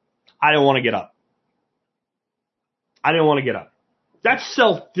 I didn't want to get up. I didn't want to get up. That's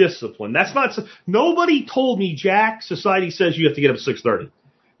self-discipline. That's not, nobody told me, Jack, society says you have to get up at 6:30.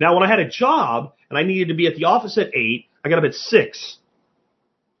 Now, when I had a job and I needed to be at the office at 8, I got up at 6.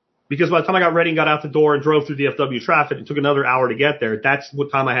 Because by the time I got ready and got out the door and drove through DFW traffic, it took another hour to get there. That's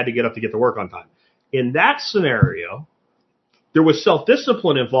what time I had to get up to get to work on time. In that scenario, there was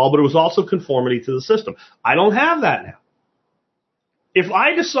self-discipline involved, but it was also conformity to the system. I don't have that now. If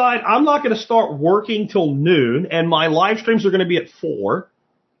I decide I'm not going to start working till noon and my live streams are going to be at 4,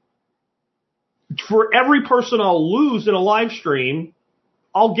 for every person I'll lose in a live stream,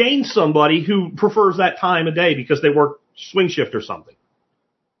 I'll gain somebody who prefers that time of day because they work swing shift or something.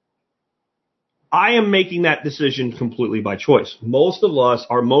 I am making that decision completely by choice. Most of us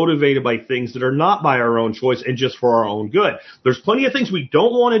are motivated by things that are not by our own choice and just for our own good. There's plenty of things we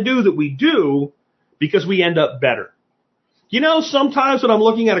don't want to do that we do because we end up better. You know, sometimes when I'm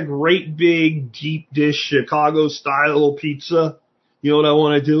looking at a great big deep dish Chicago style pizza, you know what I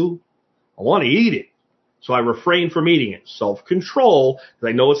want to do? I want to eat it. So I refrain from eating it. Self-control, because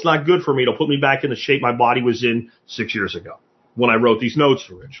I know it's not good for me. It'll put me back in the shape my body was in 6 years ago when I wrote these notes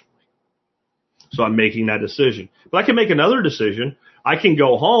originally. So I'm making that decision. But I can make another decision. I can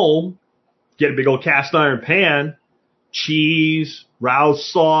go home, get a big old cast iron pan, cheese,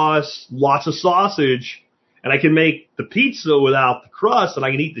 Rouse sauce, lots of sausage, and I can make the pizza without the crust, and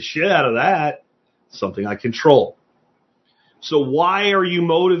I can eat the shit out of that. Something I control. So why are you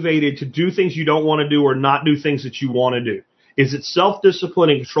motivated to do things you don't want to do or not do things that you want to do? Is it self-discipline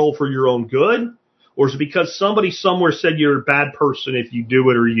and control for your own good? Or is it because somebody somewhere said you're a bad person if you do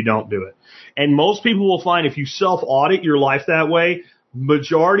it or you don't do it? And most people will find if you self-audit your life that way,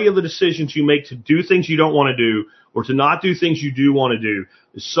 majority of the decisions you make to do things you don't want to do or to not do things you do want to do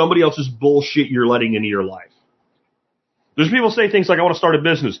is somebody else's bullshit you're letting into your life. There's people say things like, I want to start a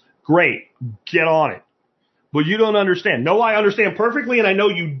business. Great. Get on it. But you don't understand. No, I understand perfectly, and I know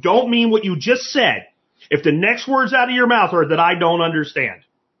you don't mean what you just said if the next words out of your mouth are that I don't understand.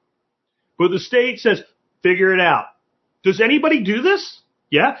 But the state says, figure it out. Does anybody do this?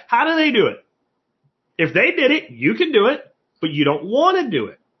 Yeah? How do they do it? If they did it, you can do it, but you don't want to do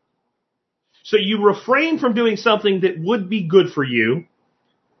it. So you refrain from doing something that would be good for you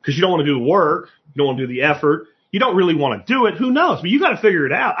because you don't want to do the work. You don't want to do the effort. You don't really want to do it. Who knows? But you got to figure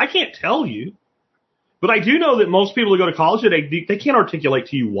it out. I can't tell you. But I do know that most people who go to college, they can't articulate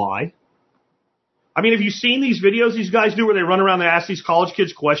to you why. I mean, have you seen these videos these guys do where they run around and ask these college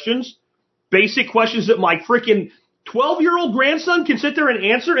kids questions? Basic questions that my freaking 12-year-old grandson can sit there and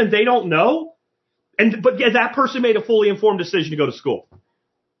answer and they don't know? But yeah, that person made a fully informed decision to go to school.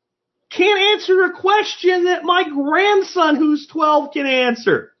 Can't answer a question that my grandson who's 12 can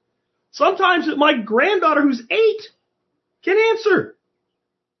answer. Sometimes that my granddaughter who's 8 can answer.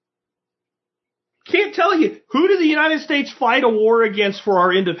 Can't tell you, who did the United States fight a war against for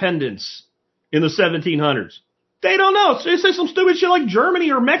our independence in the 1700s? They don't know. So they say some stupid shit like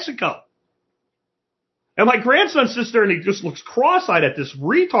Germany or Mexico. And my grandson sits there and he just looks cross-eyed at this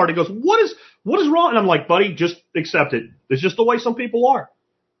retard. He goes, what is wrong? And I'm like, buddy, just accept it. It's just the way some people are.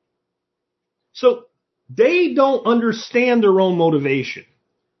 So they don't understand their own motivation.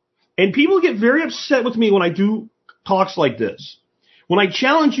 And people get very upset with me when I do talks like this. When I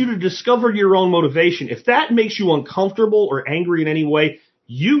challenge you to discover your own motivation, if that makes you uncomfortable or angry in any way,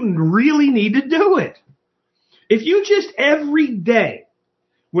 you really need to do it. If you just every day,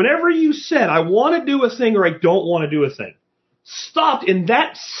 whenever you said, I want to do a thing or I don't want to do a thing, stopped in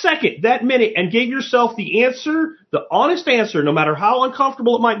that second, that minute, and gave yourself the answer, the honest answer, no matter how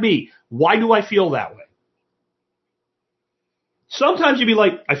uncomfortable it might be, why do I feel that way? Sometimes you'd be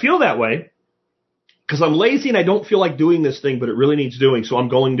like, I feel that way because I'm lazy and I don't feel like doing this thing, but it really needs doing, so I'm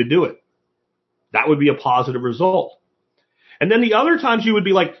going to do it. That would be a positive result. And then the other times you would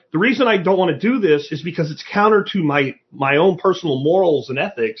be like, the reason I don't want to do this is because it's counter to my own personal morals and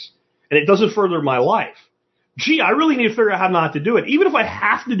ethics, and it doesn't further my life. Gee, I really need to figure out how not to do it. Even if I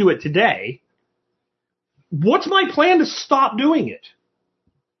have to do it today, what's my plan to stop doing it?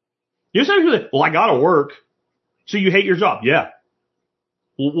 You say, well, I got to work. So you hate your job. Yeah.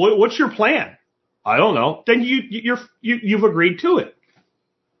 Well, what's your plan? I don't know. Then you've agreed to it.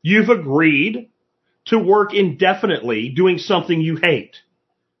 You've agreed to work indefinitely doing something you hate.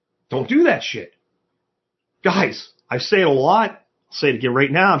 Don't do that shit. Guys, I say it a lot. I'll say it again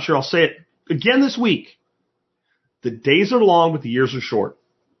right now. I'm sure I'll say it again this week. The days are long, but the years are short.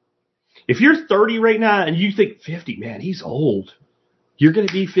 If you're 30 right now and you think 50, man, he's old. You're going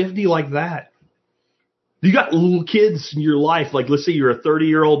to be 50 like that. You got little kids in your life. Like, let's say you're a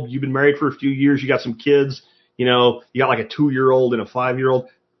 30-year-old. You've been married for a few years. You got some kids. You know, you got like a 2-year-old and a 5-year-old.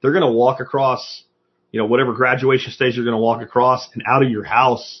 They're going to walk across, whatever graduation stage you're going to walk across and out of your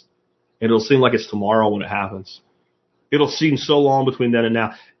house. And it'll seem like it's tomorrow when it happens. It'll seem so long between then and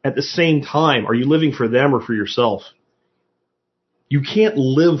now. At the same time, are you living for them or for yourself? You can't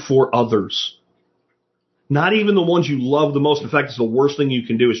live for others. Not even the ones you love the most. In fact, it's the worst thing you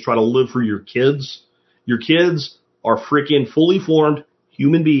can do is try to live for your kids. Your kids are freaking fully formed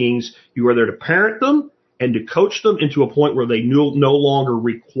human beings. You are there to parent them and to coach them into a point where they no longer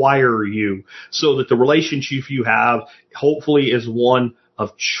require you, so that the relationship you have hopefully is one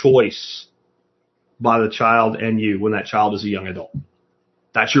of choice by the child and you when that child is a young adult.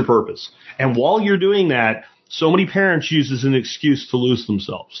 That's your purpose. And while you're doing that, so many parents use as an excuse to lose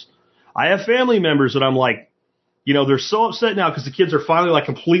themselves. I have family members that I'm like, they're so upset now because the kids are finally like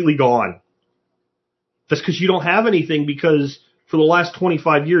completely gone. That's because you don't have anything, because for the last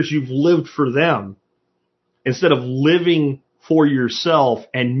 25 years you've lived for them instead of living for yourself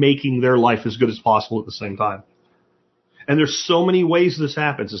and making their life as good as possible at the same time. And there's so many ways this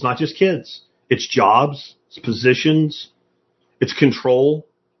happens. It's not just kids. It's jobs. It's positions. It's control.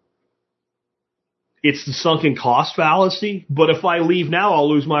 It's the sunken cost fallacy. But if I leave now, I'll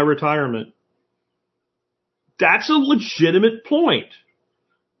lose my retirement. That's a legitimate point.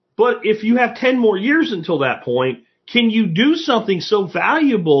 But if you have 10 more years until that point, can you do something so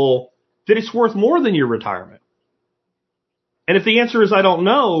valuable that it's worth more than your retirement? And if the answer is I don't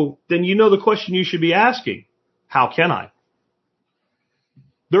know, then you know the question you should be asking. How can I?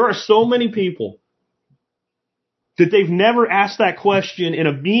 There are so many people that they've never asked that question in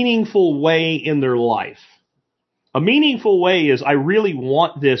a meaningful way in their life. A meaningful way is I really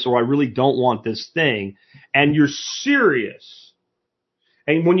want this or I really don't want this thing. And you're serious.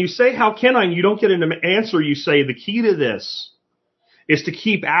 And when you say, how can I, and you don't get an answer, you say the key to this is to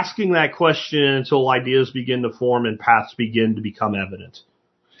keep asking that question until ideas begin to form and paths begin to become evident.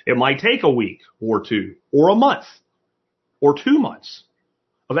 It might take a week or two or a month or 2 months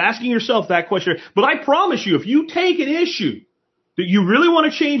of asking yourself that question. But I promise you, if you take an issue that you really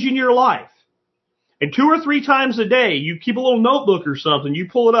want to change in your life, and 2 or 3 times a day, you keep a little notebook or something, you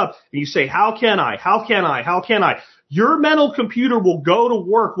pull it up and you say, how can I, how can I, how can I? Your mental computer will go to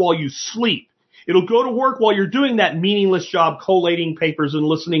work while you sleep. It'll go to work while you're doing that meaningless job collating papers and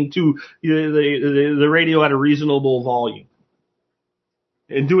listening to the radio at a reasonable volume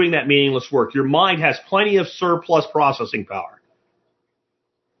and doing that meaningless work. Your mind has plenty of surplus processing power.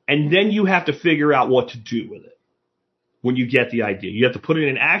 And then you have to figure out what to do with it when you get the idea. You have to put it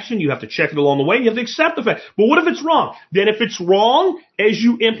in action. You have to check it along the way. You have to accept the fact. But what if it's wrong? Then if it's wrong, as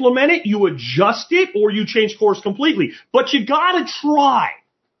you implement it, you adjust it or you change course completely. But you got to try.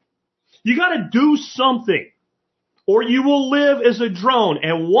 You got to do something or you will live as a drone.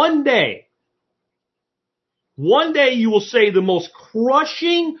 And one day you will say the most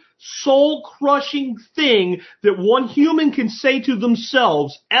crushing, soul-crushing thing that one human can say to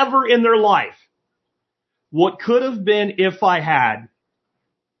themselves ever in their life. What could have been if I had.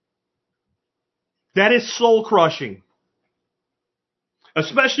 That is soul crushing.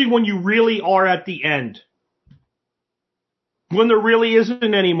 Especially when you really are at the end. When there really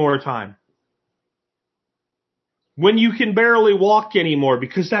isn't any more time. When you can barely walk anymore,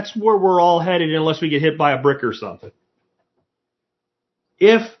 because that's where we're all headed unless we get hit by a brick or something.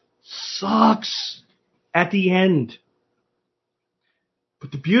 If sucks at the end.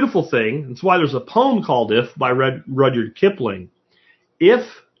 But the beautiful thing, that's why there's a poem called If by Rudyard Kipling. If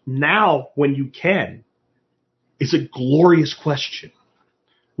now when you can is a glorious question.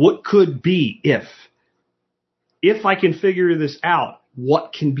 What could be if? If I can figure this out,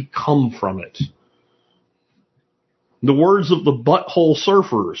 what can become from it? The words of the Butthole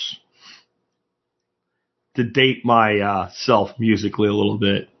Surfers, to date myself musically a little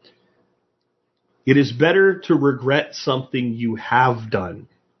bit. It is better to regret something you have done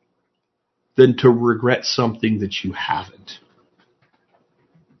than to regret something that you haven't.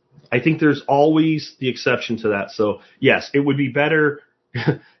 I think there's always the exception to that. So, yes, it would be better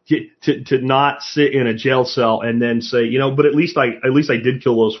to not sit in a jail cell and then say, but at least I did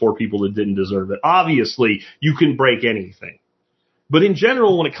kill those 4 people that didn't deserve it. Obviously, you can break anything. But in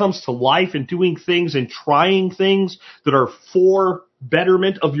general, when it comes to life and doing things and trying things that are for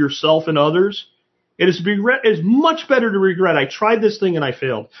betterment of yourself and others, it is much better to regret. I tried this thing and I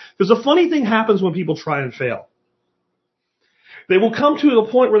failed. Because a funny thing happens when people try and fail. They will come to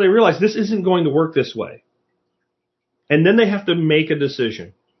the point where they realize this isn't going to work this way. And then they have to make a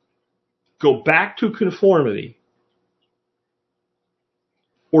decision. Go back to conformity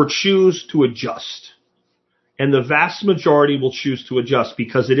or choose to adjust. And the vast majority will choose to adjust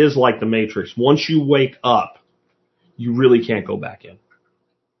because it is like the Matrix. Once you wake up, you really can't go back in.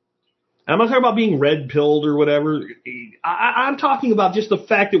 I'm not talking about being red-pilled or whatever. I'm talking about just the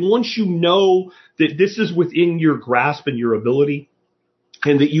fact that once you know that this is within your grasp and your ability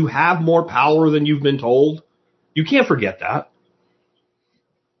and that you have more power than you've been told, you can't forget that.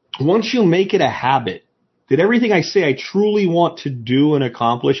 Once you make it a habit that everything I say I truly want to do and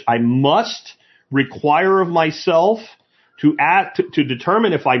accomplish, I must require of myself to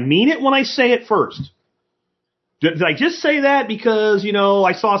determine if I mean it when I say it first. Did I just say that because,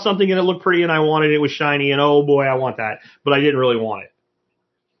 I saw something and it looked pretty and I wanted it, was shiny and oh boy, I want that, but I didn't really want it.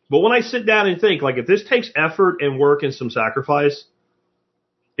 But when I sit down and think, if this takes effort and work and some sacrifice,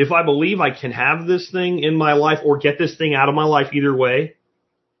 if I believe I can have this thing in my life or get this thing out of my life either way,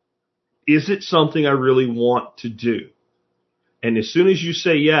 is it something I really want to do? And as soon as you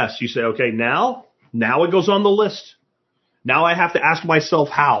say yes, you say, okay, now it goes on the list. Now I have to ask myself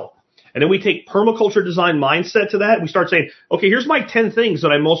how. And then we take permaculture design mindset to that. We start saying, okay, here's my 10 things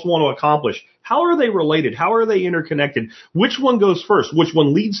that I most want to accomplish. How are they related? How are they interconnected? Which one goes first? Which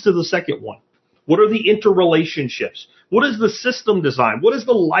one leads to the second one? What are the interrelationships? What is the system design? What is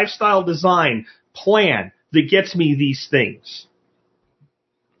the lifestyle design plan that gets me these things?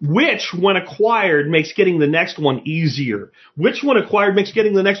 Which, when acquired, makes getting the next one easier? Which, when acquired, makes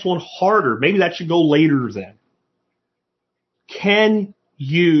getting the next one harder? Maybe that should go later then. Can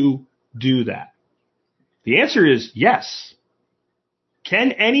you do that? The answer is yes.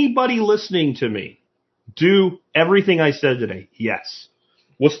 Can anybody listening to me do everything I said today? Yes.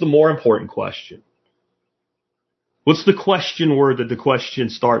 What's the more important question? What's the question word that the question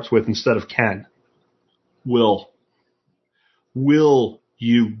starts with instead of can? Will. Will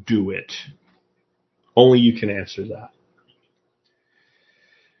you do it? Only you can answer that.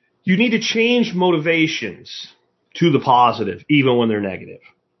 You need to change motivations to the positive, even when they're negative.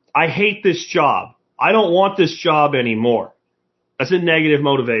 I hate this job. I don't want this job anymore. That's a negative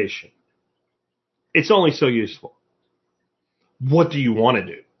motivation. It's only so useful. What do you want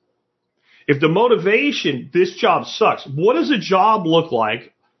to do? If the motivation, this job sucks, what does a job look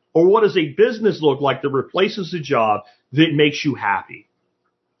like, or what does a business look like that replaces a job that makes you happy,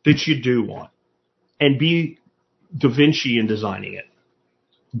 that you do want? And be Da Vinci in designing it.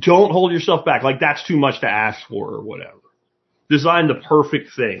 Don't hold yourself back like that's too much to ask for or whatever. Design the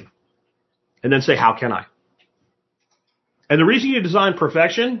perfect thing. And then say, how can I? And the reason you design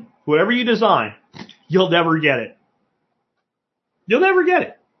perfection, whatever you design, you'll never get it. You'll never get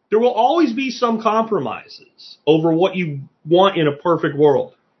it. There will always be some compromises over what you want in a perfect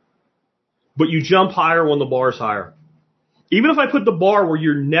world. But you jump higher when the bar's higher. Even if I put the bar where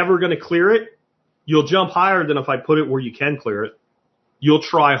you're never going to clear it, you'll jump higher than if I put it where you can clear it. You'll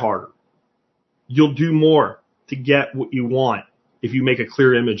try harder. You'll do more to get what you want if you make a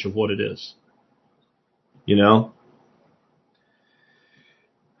clear image of what it is. You know?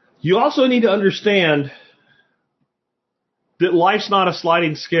 You also need to understand that life's not a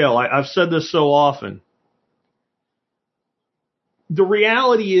sliding scale. I've said this so often. the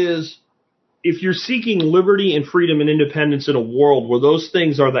reality is, if you're seeking liberty and freedom and independence in a world where those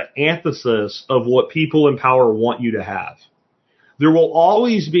things are the antithesis of what people in power want you to have, there will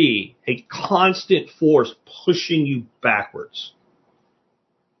always be a constant force pushing you backwards.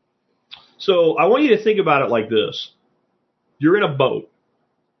 So I want you to think about it like this. You're in a boat.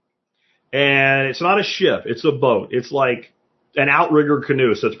 And it's not a ship. It's a boat. It's like an outrigger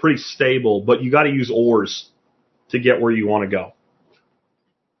canoe, so it's pretty stable, but you got to use oars to get where you want to go.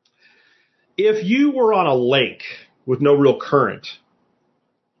 If you were on a lake with no real current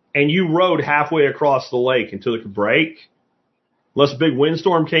and you rowed halfway across the lake until it could break, unless a big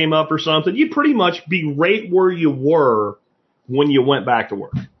windstorm came up or something, you'd pretty much be right where you were when you went back to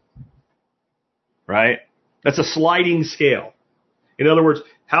work. Right? That's a sliding scale. In other words,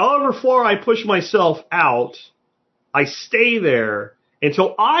 however far I push myself out, I stay there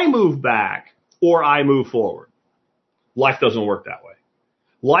until I move back or I move forward. Life doesn't work that way.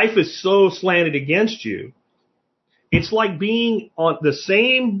 Life is so slanted against you. It's like being on the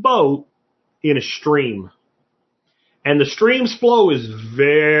same boat in a stream. And the stream's flow is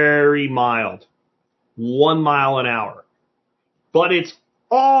very mild, 1 mile an hour. But it's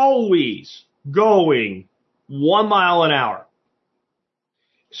always going 1 mile an hour.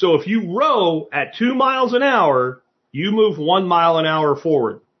 So if you row at 2 miles an hour, you move 1 mile an hour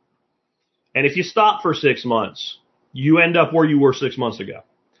forward. And if you stop for 6 months, you end up where you were 6 months ago.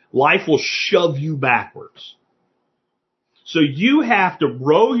 Life will shove you backwards. So you have to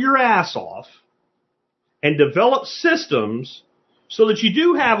row your ass off and develop systems so that you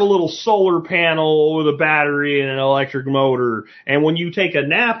do have a little solar panel with a battery and an electric motor. And when you take a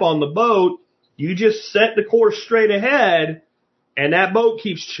nap on the boat, you just set the course straight ahead and that boat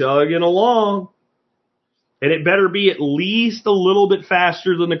keeps chugging along. And it better be at least a little bit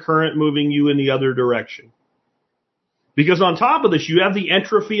faster than the current moving you in the other direction. Because on top of this, you have the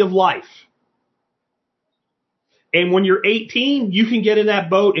entropy of life. And when you're 18, you can get in that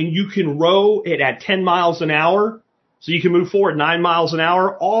boat and you can row it at 10 miles an hour. So you can move forward 9 miles an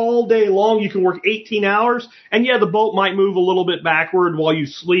hour all day long. You can work 18 hours. And yeah, the boat might move a little bit backward while you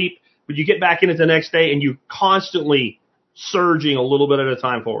sleep, but you get back in it the next day and you're constantly surging a little bit at a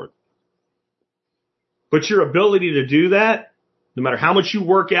time forward. But your ability to do that, no matter how much you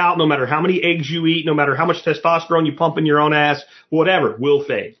work out, no matter how many eggs you eat, no matter how much testosterone you pump in your own ass, whatever, will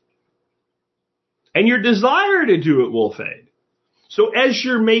fade. And your desire to do it will fade. So as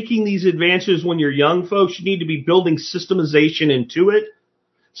you're making these advances when you're young, folks, you need to be building systemization into it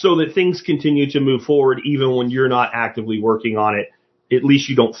so that things continue to move forward even when you're not actively working on it. At least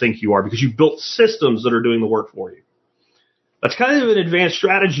you don't think you are, because you built systems that are doing the work for you. That's kind of an advanced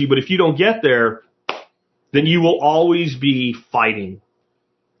strategy, but if you don't get there, then you will always be fighting.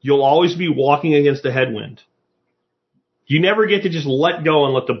 You'll always be walking against a headwind. You never get to just let go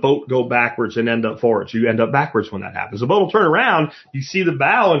and let the boat go backwards and end up forwards. You end up backwards when that happens. The boat will turn around, you see the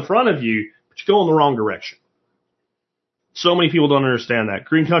bow in front of you, but you go in the wrong direction. So many people don't understand that.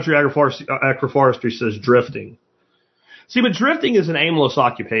 Green Country Agroforestry says drifting. See, but drifting is an aimless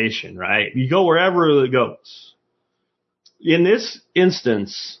occupation, right? You go wherever it goes. In this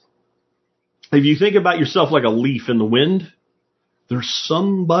instance, if you think about yourself like a leaf in the wind, there's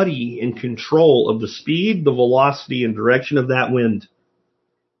somebody in control of the speed, the velocity, and direction of that wind.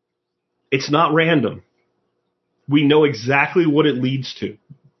 It's not random. We know exactly what it leads to.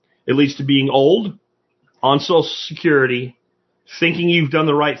 It leads to being old, on Social Security, thinking you've done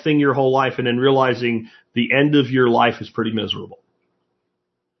the right thing your whole life, and then realizing the end of your life is pretty miserable.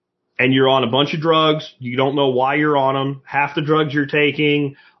 And you're on a bunch of drugs. You don't know why you're on them. Half the drugs you're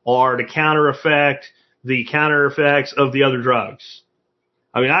taking are the counter effects of the other drugs.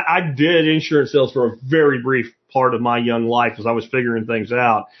 I mean, I did insurance sales for a very brief part of my young life as I was figuring things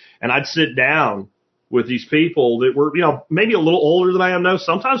out. And I'd sit down with these people that were, maybe a little older than I am now,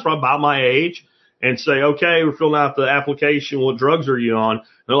 sometimes probably about my age, and say, okay, we're filling out the application. What drugs are you on? And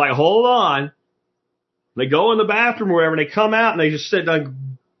they're like, hold on. And they go in the bathroom or wherever, and they come out and they just sit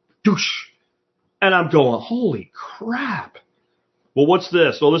down, douche. And I'm going, holy crap. Well, what's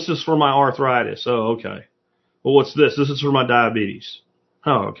this? Well, this is for my arthritis. Oh, okay. Well, what's this? This is for my diabetes.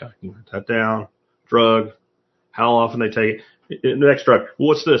 Oh, okay. You write that down. Drug. How often they take it. Next drug. Well,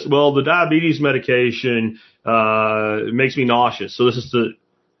 what's this? Well, the diabetes medication makes me nauseous. So this is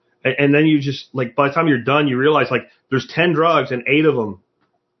and then you just, like, by the time you're done, you realize, like, there's 10 drugs and 8 of them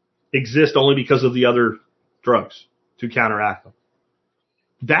exist only because of the other drugs to counteract them.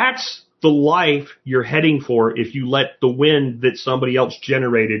 That's the life you're heading for if you let the wind that somebody else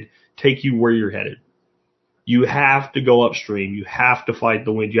generated take you where you're headed. You have to go upstream. You have to fight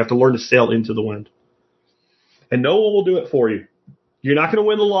the wind. You have to learn to sail into the wind. And no one will do it for you. You're not going to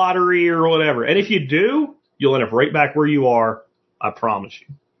win the lottery or whatever. And if you do, you'll end up right back where you are. I promise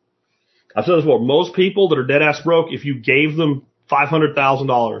you. I've said this before. Most people that are dead ass broke, if you gave them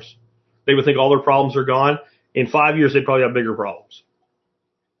 $500,000, they would think all their problems are gone. In 5 years, they'd probably have bigger problems.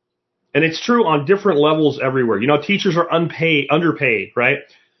 And it's true on different levels everywhere. You know, teachers are underpaid, right?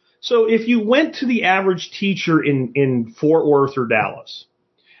 So if you went to the average teacher in Fort Worth or Dallas,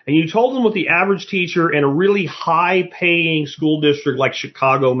 and you told them what the average teacher in a really high-paying school district like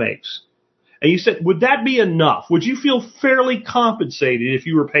Chicago makes, and you said, would that be enough? Would you feel fairly compensated if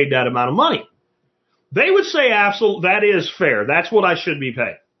you were paid that amount of money? They would say, absolutely, that is fair. That's what I should be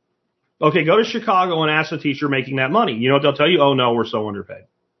paid. Okay, go to Chicago and ask the teacher making that money. You know what they'll tell you? Oh, no, we're so underpaid.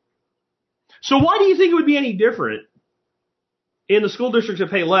 So why do you think it would be any different in the school districts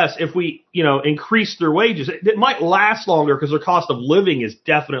that pay less if we, increase their wages? It might last longer because their cost of living is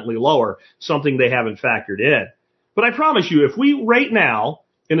definitely lower, something they haven't factored in. But I promise you, if we right now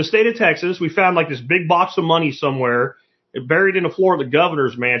in the state of Texas, we found like this big box of money somewhere buried in the floor of the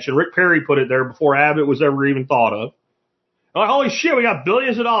governor's mansion. Rick Perry put it there before Abbott was ever even thought of. Like, holy shit, we got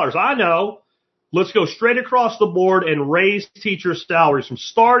billions of dollars. I know. Let's go straight across the board and raise teachers' salaries from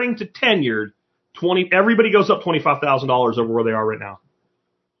starting to tenured. Everybody goes up $25,000 over where they are right now.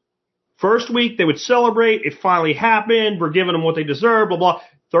 First week, they would celebrate. It finally happened. We're giving them what they deserve, blah, blah.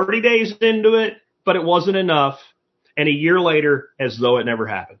 30 days into it, but it wasn't enough. And a year later, as though it never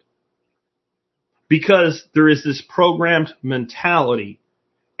happened. Because there is this programmed mentality.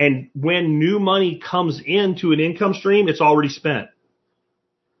 And when new money comes into an income stream, it's already spent.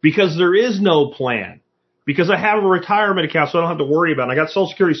 Because there is no plan. Because I have a retirement account, so I don't have to worry about it. I got Social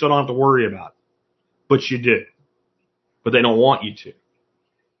Security, so I don't have to worry about it. But you do. But they don't want you to.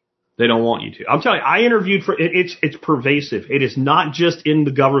 They don't want you to. I'm telling you, I interviewed for it's pervasive. It is not just in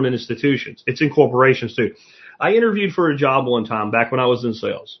the government institutions. It's in corporations too. I interviewed for a job one time back when I was in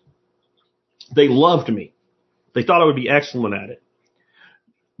sales. They loved me. They thought I would be excellent at it.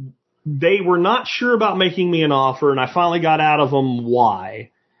 They were not sure about making me an offer, and I finally got out of them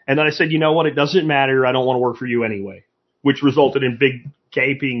why. And then I said, you know what? It doesn't matter. I don't want to work for you anyway, which resulted in big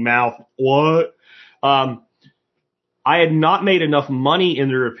gaping mouth. What? I had not made enough money, in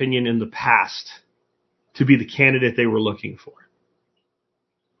their opinion, in the past to be the candidate they were looking for.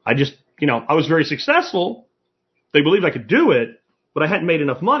 I just, I was very successful. They believed I could do it, but I hadn't made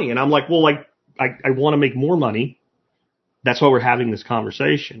enough money. And I'm like, well, I want to make more money. That's why we're having this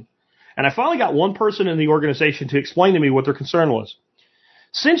conversation. And I finally got one person in the organization to explain to me what their concern was.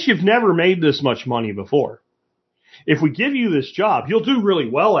 Since you've never made this much money before, if we give you this job, you'll do really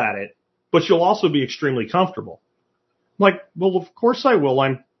well at it, but you'll also be extremely comfortable. I'm like, well, of course I will.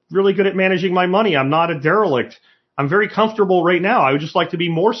 I'm really good at managing my money. I'm not a derelict. I'm very comfortable right now. I would just like to be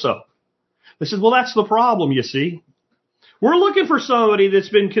more so. They said, well, that's the problem, you see. We're looking for somebody that's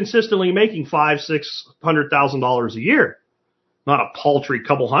been consistently making $500,000-$600,000 a year. Not a paltry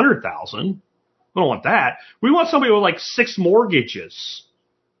couple $100,000. We don't want that. We want somebody with like 6 mortgages.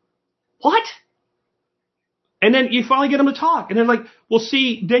 What? And then you finally get them to talk. And they're like, well,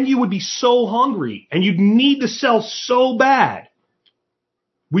 see, then you would be so hungry and you'd need to sell so bad.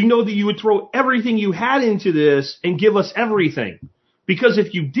 We know that you would throw everything you had into this and give us everything. Because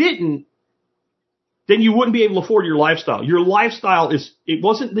if you didn't, then you wouldn't be able to afford your lifestyle. Your lifestyle it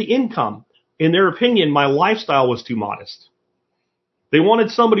wasn't the income. In their opinion, my lifestyle was too modest. They wanted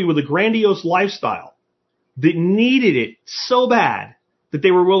somebody with a grandiose lifestyle that needed it so bad that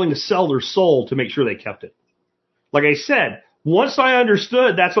they were willing to sell their soul to make sure they kept it. Like I said, once I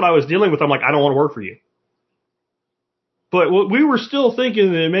understood that's what I was dealing with, I'm like, I don't want to work for you. But we were still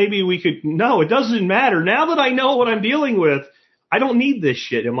thinking that maybe we could, no, it doesn't matter. Now that I know what I'm dealing with, I don't need this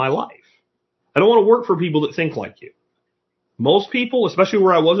shit in my life. I don't want to work for people that think like you. Most people, especially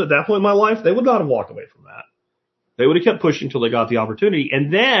where I was at that point in my life, they would not have walked away from that. They would have kept pushing until they got the opportunity.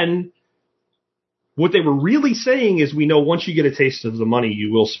 And then what they were really saying is, we know once you get a taste of the money,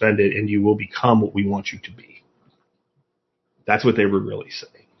 you will spend it and you will become what we want you to be. That's what they were really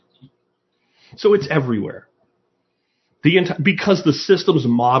saying. So it's everywhere. Because the system's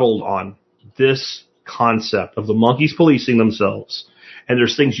modeled on this concept of the monkeys policing themselves. And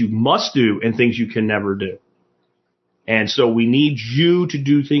there's things you must do and things you can never do. And so we need you to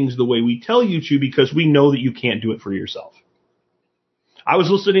do things the way we tell you to, because we know that you can't do it for yourself. I was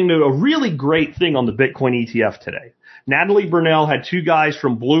listening to a really great thing on the Bitcoin ETF today. Natalie Burnell had 2 guys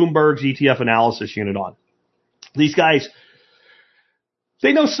from Bloomberg's ETF analysis unit on. These guys,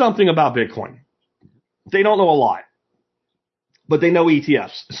 they know something about Bitcoin. They don't know a lot, but they know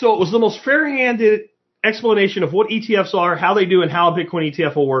ETFs. So it was the most fair-handed explanation of what ETFs are, how they do, and how a Bitcoin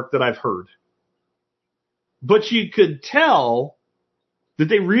ETF will work that I've heard. But you could tell that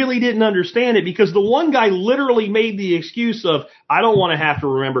they really didn't understand it, because the one guy literally made the excuse of, I don't want to have to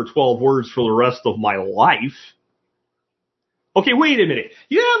remember 12 words for the rest of my life. Okay, wait a minute.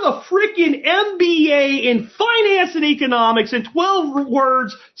 You have a freaking MBA in finance and economics, and 12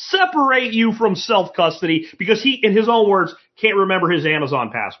 words separate you from self-custody because he, in his own words, can't remember his Amazon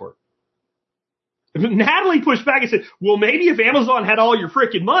password. Natalie pushed back and said, well, maybe if Amazon had all your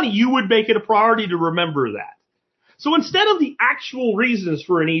freaking money, you would make it a priority to remember that. So instead of the actual reasons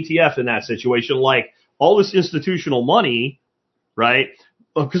for an ETF in that situation, like all this institutional money, right?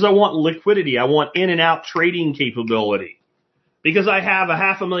 Because I want liquidity. I want in and out trading capability. Because I have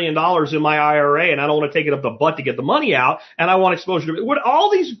 $500,000 in my IRA and I don't want to take it up the butt to get the money out, and I want exposure to it. With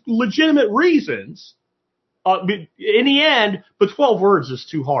all these legitimate reasons, in the end, the 12 words is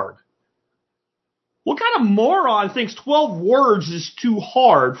too hard. What kind of moron thinks 12 words is too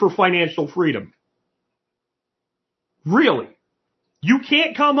hard for financial freedom? Really? You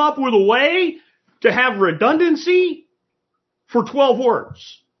can't come up with a way to have redundancy for 12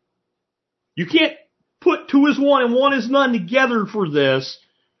 words. You can't put 2 is 1 and 1 is none together for this,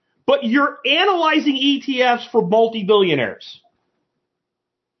 but you're analyzing ETFs for multi-billionaires.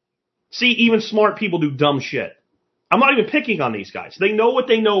 See, even smart people do dumb shit. I'm not even picking on these guys. They know what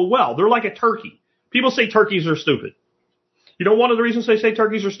they know well. They're like a turkey. People say turkeys are stupid. You know one of the reasons they say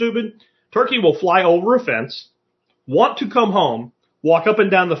turkeys are stupid? Turkey will fly over a fence, want to come home, walk up and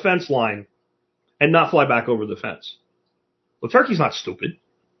down the fence line, and not fly back over the fence. Well, turkey's not stupid.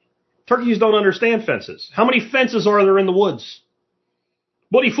 Turkeys don't understand fences. How many fences are there in the woods?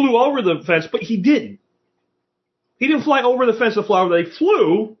 Well, he flew over the fence, but he didn't. He didn't fly over the fence to fly over. They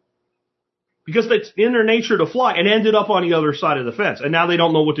flew because it's in their nature to fly and ended up on the other side of the fence. And now they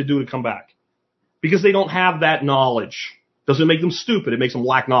don't know what to do to come back because they don't have that knowledge. Doesn't make them stupid. It makes them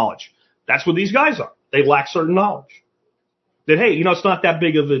lack knowledge. That's what these guys are. They lack certain knowledge. That, hey, it's not that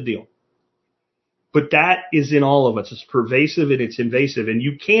big of a deal. But that is in all of us. It's pervasive and it's invasive. And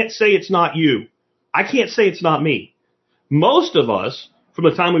you can't say it's not you. I can't say it's not me. Most of us, from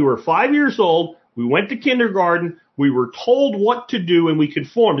the time we were 5 years old, we went to kindergarten, we were told what to do, and we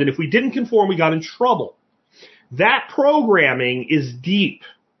conformed. And if we didn't conform, we got in trouble. That programming is deep.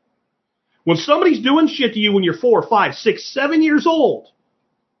 When somebody's doing shit to you when you're 4, 5, 6, 7 years old,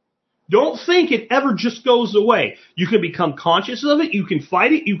 don't think it ever just goes away. You can become conscious of it. You can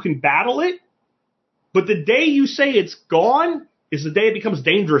fight it. You can battle it. But the day you say it's gone is the day it becomes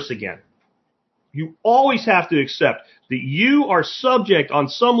dangerous again. You always have to accept that you are subject on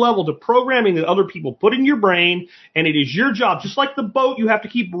some level to programming that other people put in your brain, and it is your job. Just like the boat you have to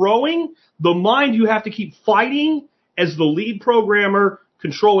keep rowing, the mind you have to keep fighting as the lead programmer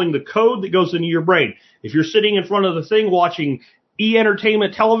controlling the code that goes into your brain. If you're sitting in front of the thing watching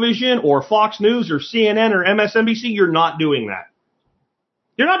E-Entertainment Television or Fox News or CNN or MSNBC, you're not doing that.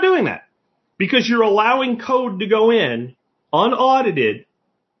 You're not doing that. Because you're allowing code to go in, unaudited,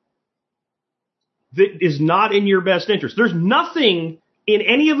 that is not in your best interest. There's nothing in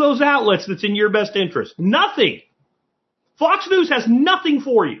any of those outlets that's in your best interest. Nothing. Fox News has nothing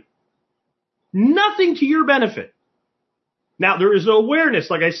for you. Nothing to your benefit. Now, there is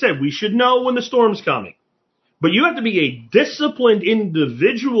awareness. Like I said, we should know when the storm's coming. But you have to be a disciplined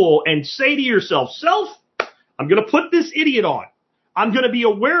individual and say to yourself, self, I'm going to put this idiot on. I'm going to be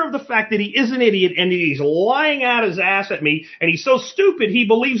aware of the fact that he is an idiot and that he's lying out his ass at me, and he's so stupid he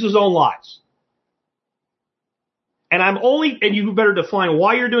believes his own lies. And you better define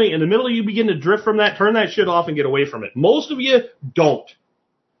why you're doing it. In the middle, you begin to drift from that, turn that shit off and get away from it. Most of you don't.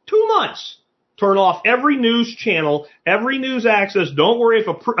 2 months. Turn off every news channel, every news access. Don't worry if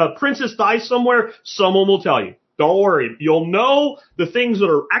a princess dies somewhere, someone will tell you. Don't worry. You'll know the things that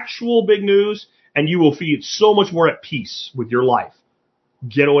are actual big news, and you will feel so much more at peace with your life.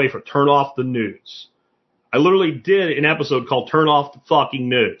 Get away from it. Turn off the news. I literally did an episode called Turn Off the Fucking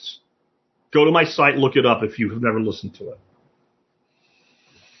News. Go to my site, look it up if you have never listened to it.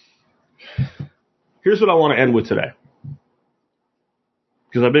 Here's what I want to end with today.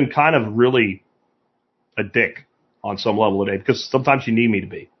 Because I've been kind of really a dick on some level today, because sometimes you need me to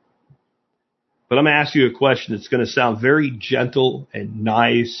be. But I'm going to ask you a question that's going to sound very gentle and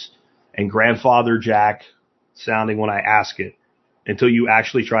nice and grandfather Jack sounding when I ask it, until you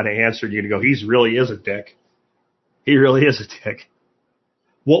actually try to answer and you're going to go, he really is a dick. He really is a dick.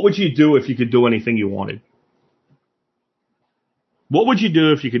 What would you do if you could do anything you wanted? What would you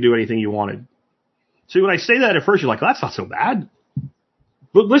do if you could do anything you wanted? See, when I say that at first, you're like, that's not so bad.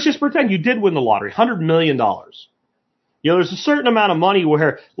 But let's just pretend you did win the lottery, $100 million. There's a certain amount of money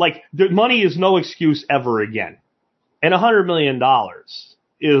where, the money is no excuse ever again. And $100 million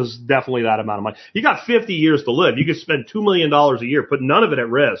is definitely that amount of money. You got 50 years to live. You could spend $2 million a year, put none of it at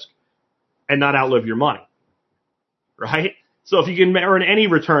risk, and not outlive your money, right? So if you can earn any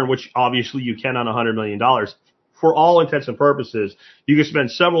return, which obviously you can on $100 million, for all intents and purposes, you can spend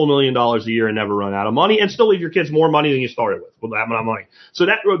several $1 million a year and never run out of money and still leave your kids more money than you started with that amount of money. So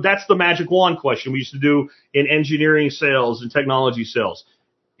that's the magic wand question we used to do in engineering sales and technology sales.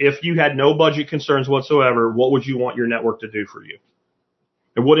 If you had no budget concerns whatsoever, what would you want your network to do for you?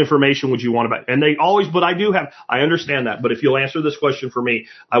 And what information would you want about? And they always, but I understand that. But if you'll answer this question for me,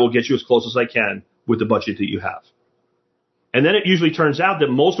 I will get you as close as I can with the budget that you have. And then it usually turns out that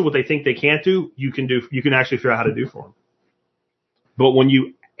most of what they think they can't do, you can actually figure out how to do for them. But when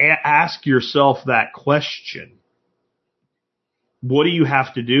you ask yourself that question, what do you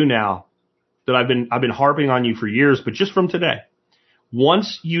have to do now that I've been harping on you for years, but just from today?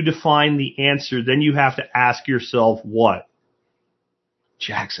 Once you define the answer, then you have to ask yourself what?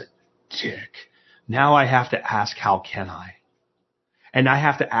 Jackson, Dick. Now I have to ask, how can I? And I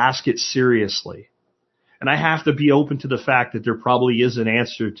have to ask it seriously. And I have to be open to the fact that there probably is an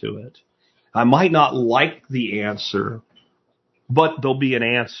answer to it. I might not like the answer, but there'll be an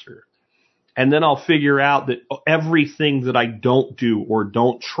answer. And then I'll figure out that everything that I don't do or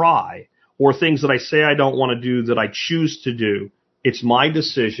don't try, or things that I say I don't want to do that I choose to do, it's my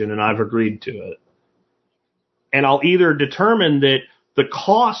decision and I've agreed to it. And I'll either determine that the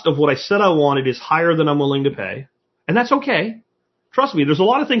cost of what I said I wanted is higher than I'm willing to pay, and that's okay. Trust me, there's a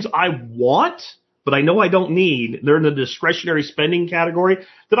lot of things I want, but I know I don't need. They're in the discretionary spending category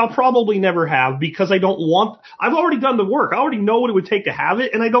that I'll probably never have because I don't want. I've already done the work. I already know what it would take to have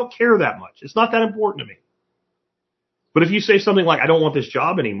it, and I don't care that much. It's not that important to me. But if you say something like, I don't want this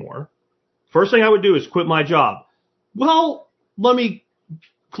job anymore, first thing I would do is quit my job. Well, let me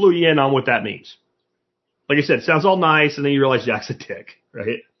clue you in on what that means. Like I said, it sounds all nice, and then you realize Jack's a dick,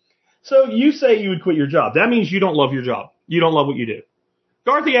 right? So you say you would quit your job. That means you don't love your job. You don't love what you do.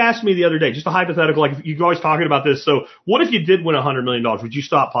 Dorothy asked me the other day, just a hypothetical, like you're always talking about this. So what if you did win $100 million? Would you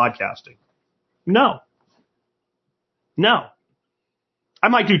stop podcasting? No. I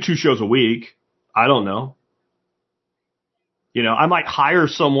might do 2 shows a week. I don't know. I might hire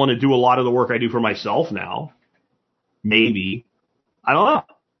someone to do a lot of the work I do for myself now. Maybe. I don't know.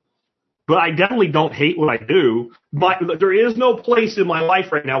 But I definitely don't hate what I do. But there is no place in my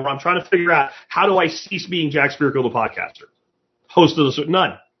life right now where I'm trying to figure out how do I cease being Jack Spirko, the podcaster. Host of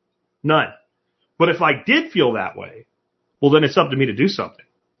the none. But if I did feel that way, well, then it's up to me to do something.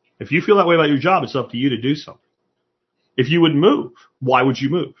 If you feel that way about your job, it's up to you to do something. If you would move, why would you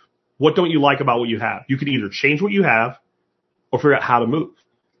move? What don't you like about what you have? You can either change what you have or figure out how to move.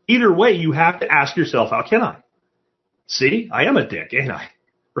 Either way, you have to ask yourself, how can I? See, I am a dick, ain't I?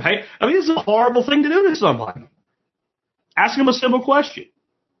 Right? I mean, this is a horrible thing to do to somebody. Ask them a simple question.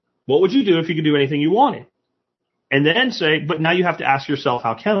 What would you do if you could do anything you wanted? And then say, but now you have to ask yourself,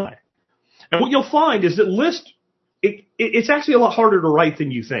 how can I? And what you'll find is that it's actually a lot harder to write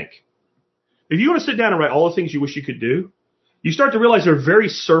than you think. If you want to sit down and write all the things you wish you could do, you start to realize they're very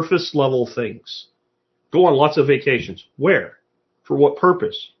surface level things. Go on lots of vacations. Where? For what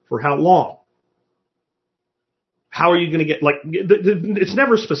purpose? For how long? How are you going to get, it's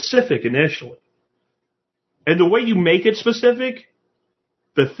never specific initially. And the way you make it specific,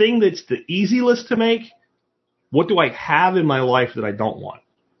 the thing that's the easy list to make, what do I have in my life that I don't want?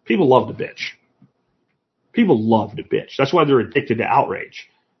 People love to bitch. That's why they're addicted to outrage.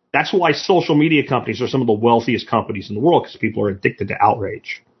 That's why social media companies are some of the wealthiest companies in the world, because people are addicted to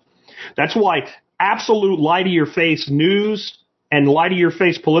outrage. That's why absolute lie-to-your-face news and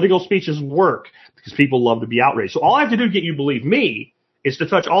lie-to-your-face political speeches work, because people love to be outraged. So all I have to do to get you to believe me is to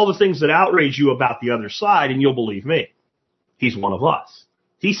touch all the things that outrage you about the other side, and you'll believe me. He's one of us.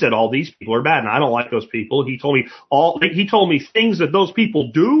 He said all these people are bad, and I don't like those people. He told me things that those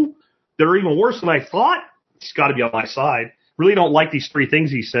people do that are even worse than I thought. He's got to be on my side. Really don't like these 3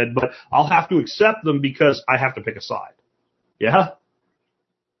 things he said, but I'll have to accept them because I have to pick a side. Yeah?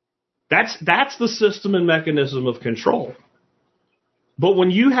 That's the system and mechanism of control. But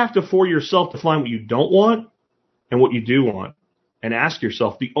when you have to, for yourself, define what you don't want and what you do want, and ask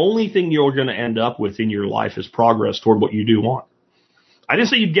yourself, the only thing you're going to end up with in your life is progress toward what you do want. I didn't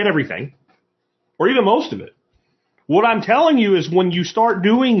say you'd get everything, or even most of it. What I'm telling you is when you start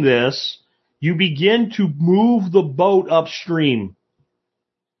doing this, you begin to move the boat upstream.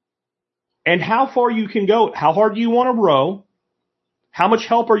 And how far you can go, how hard do you want to row, how much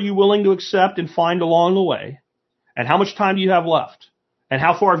help are you willing to accept and find along the way, and how much time do you have left, and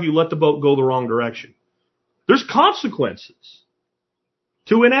how far have you let the boat go the wrong direction. There's consequences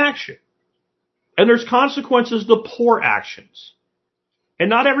to inaction, and there's consequences to poor actions. And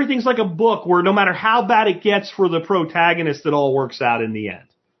not everything's like a book where no matter how bad it gets for the protagonist, it all works out in the end.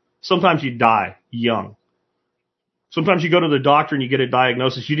 Sometimes you die young. Sometimes you go to the doctor and you get a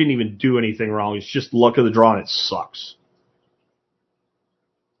diagnosis. You didn't even do anything wrong. It's just luck of the draw and it sucks.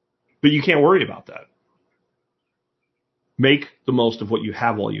 But you can't worry about that. Make the most of what you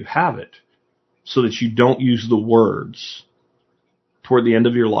have while you have it so that you don't use the words toward the end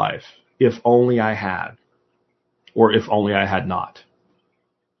of your life, if only I had, or if only I had not.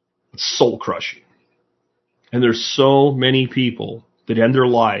 It's soul crushing. And there's so many people that end their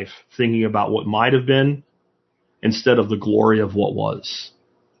life thinking about what might have been instead of the glory of what was.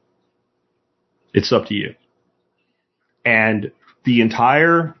 It's up to you. And the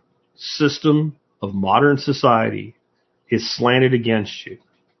entire system of modern society is slanted against you.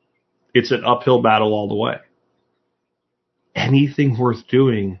 It's an uphill battle all the way. Anything worth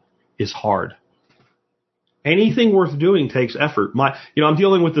doing is hard. Anything worth doing takes effort. I'm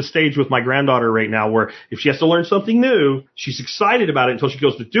dealing with the stage with my granddaughter right now where if she has to learn something new, she's excited about it until she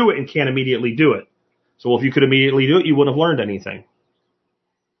goes to do it and can't immediately do it. So if you could immediately do it, you wouldn't have learned anything.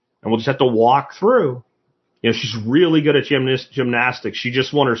 And we'll just have to walk through. She's really good at gymnastics. She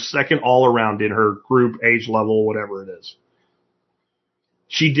just won her second all-around in her group, age level, whatever it is.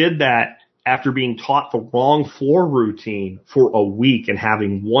 She did that after being taught the wrong floor routine for a week and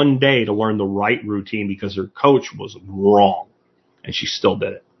having one day to learn the right routine because her coach was wrong. And she still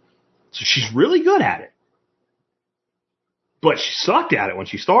did it. So she's really good at it. But she sucked at it when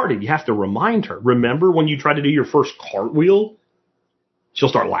she started. You have to remind her. Remember when you tried to do your first cartwheel? She'll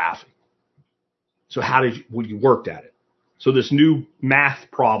start laughing. So you worked at it? So this new math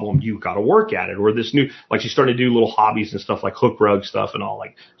problem, you got to work at it. Or this new, like she's starting to do little hobbies and stuff like hook rug stuff and all.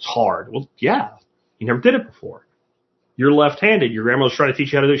 Like, it's hard. Well, yeah, you never did it before. You're left-handed. Your grandma was trying to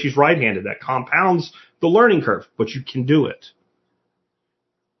teach you how to do it. She's right-handed. That compounds the learning curve, but you can do it.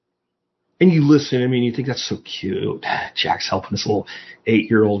 And you listen, you think that's so cute. Jack's helping this little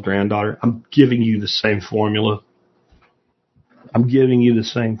 8-year-old granddaughter. I'm giving you the same formula.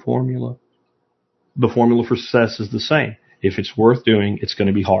 The formula for success is the same. If it's worth doing, it's going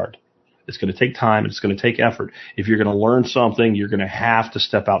to be hard. It's going to take time and it's going to take effort. If you're going to learn something, you're going to have to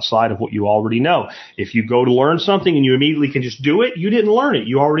step outside of what you already know. If you go to learn something and you immediately can just do it, you didn't learn it.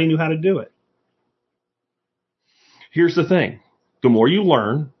 You already knew how to do it. Here's the thing. The more you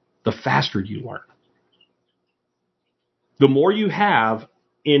learn, the faster you learn. The more you have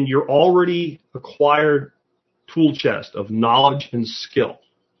in your already acquired tool chest of knowledge and skill,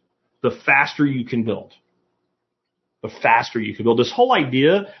 the faster you can build. This whole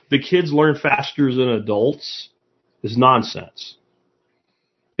idea that kids learn faster than adults is nonsense.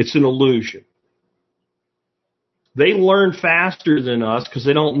 It's an illusion. They learn faster than us because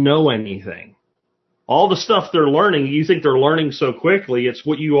they don't know anything. All the stuff they're learning, you think they're learning so quickly, it's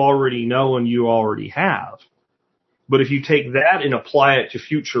what you already know and you already have. But if you take that and apply it to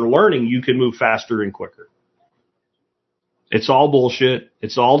future learning, you can move faster and quicker. It's all bullshit.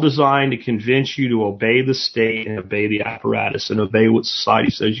 It's all designed to convince you to obey the state and obey the apparatus and obey what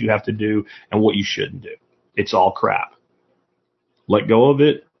society says you have to do and what you shouldn't do. It's all crap. Let go of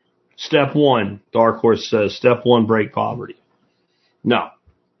it. Step 1, Dark Horse says, step 1, break poverty. No.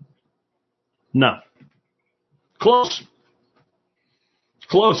 Close. It's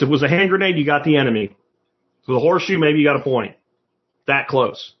close. If it was a hand grenade, you got the enemy. For the horseshoe, maybe you got a point. That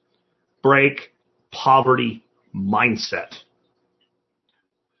close. Break poverty mindset.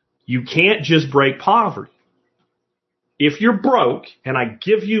 You can't just break poverty. If you're broke and I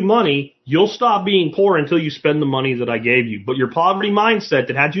give you money, you'll stop being poor until you spend the money that I gave you. But your poverty mindset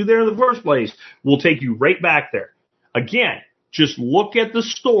that had you there in the first place will take you right back there. Again, just look at the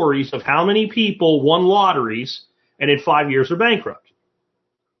stories of how many people won lotteries and in 5 years are bankrupt.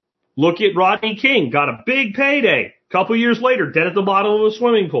 Look at Rodney King, got a big payday. A couple years later, dead at the bottom of a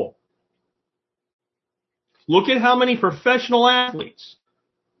swimming pool. Look at how many professional athletes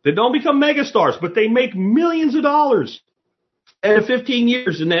that don't become megastars, but they make millions of dollars at 15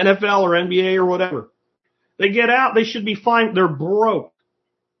 years in the NFL or NBA or whatever. They get out, they should be fine. They're broke.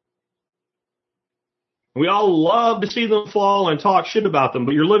 We all love to see them fall and talk shit about them,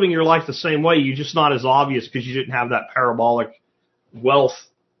 but you're living your life the same way. You're just not as obvious because you didn't have that parabolic wealth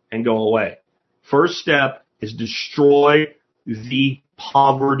and go away. First step is destroy the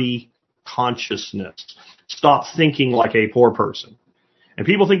poverty consciousness. Stop thinking like a poor person. And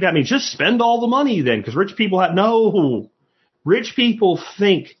people think that means just spend all the money then, because rich people no. Rich people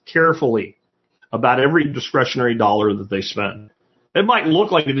think carefully about every discretionary dollar that they spend. It might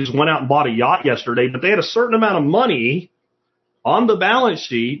look like they just went out and bought a yacht yesterday, but they had a certain amount of money on the balance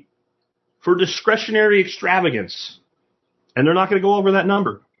sheet for discretionary extravagance. And they're not going to go over that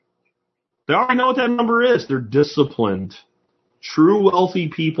number. They already know what that number is. They're disciplined. True wealthy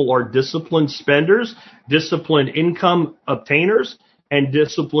people are disciplined spenders, disciplined income obtainers, and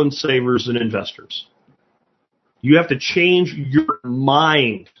disciplined savers and investors. You have to change your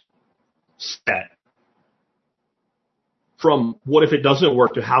mind set from what if it doesn't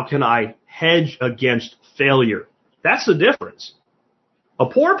work to how can I hedge against failure. That's the difference. A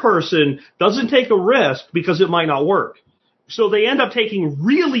poor person doesn't take a risk because it might not work. So they end up taking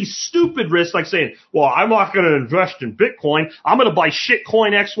really stupid risks like saying, well, I'm not going to invest in Bitcoin. I'm going to buy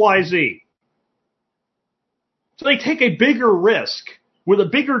shitcoin XYZ. So they take a bigger risk with a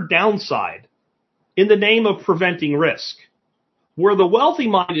bigger downside in the name of preventing risk. Where the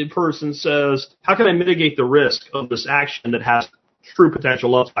wealthy-minded person says, how can I mitigate the risk of this action that has true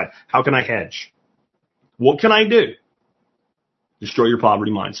potential upside? How can I hedge? What can I do? Destroy your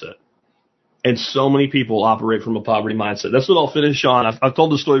poverty mindset. And so many people operate from a poverty mindset. That's what I'll finish on. I've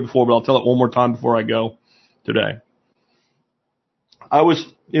told the story before, but I'll tell it one more time before I go today. I was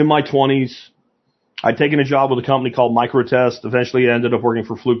in my 20s. I'd taken a job with a company called Microtest. Eventually, I ended up working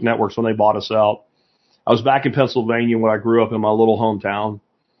for Fluke Networks when they bought us out. I was back in Pennsylvania when I grew up in my little hometown,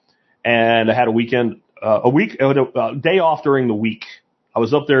 and I had a day off during the week. I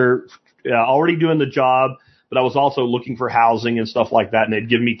was up there already doing the job, but I was also looking for housing and stuff like that, and they'd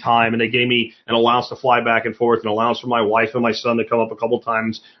give me time, and they gave me an allowance to fly back and forth, an allowance for my wife and my son to come up a couple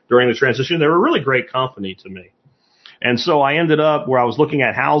times during the transition. They were a really great company to me. And so I ended up where I was looking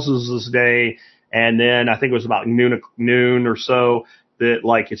at houses this day, and then I think it was about noon or so, that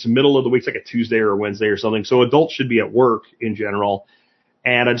like it's the middle of the week, it's like a Tuesday or a Wednesday or something. So adults should be at work in general.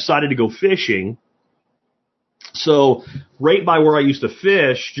 And I decided to go fishing. So right by where I used to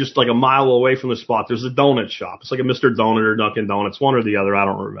fish, just like a mile away from the spot, there's a donut shop. It's like a Mr. Donut or Dunkin' Donuts, one or the other. I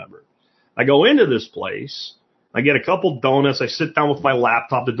don't remember. I go into this place. I get a couple donuts. I sit down with my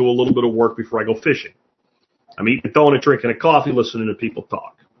laptop to do a little bit of work before I go fishing. I'm eating a donut, drinking a coffee, listening to people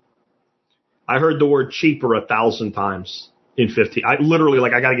talk. I heard the word cheaper 1,000 times. In 15, I literally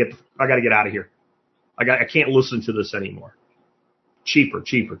I gotta get out of here. I can't listen to this anymore. Cheaper.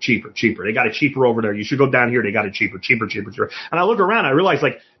 They got it cheaper over there. You should go down here. They got it cheaper. And I look around. I realize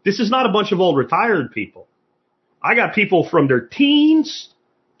this is not a bunch of old retired people. I got people from their teens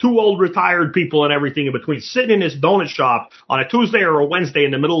to old retired people and everything in between sitting in this donut shop on a Tuesday or a Wednesday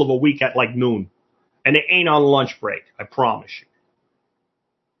in the middle of a week at like noon, and they ain't on lunch break. I promise you.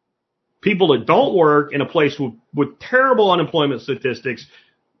 People that don't work in a place with terrible unemployment statistics,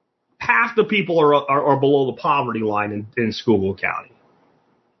 half the people are below the poverty line in Schuylkill County.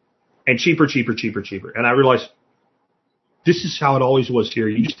 And cheaper. And I realized this is how it always was here.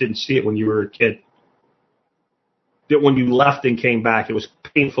 You just didn't see it when you were a kid. That when you left and came back, it was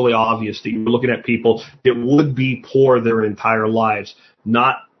painfully obvious that you were looking at people that would be poor their entire lives,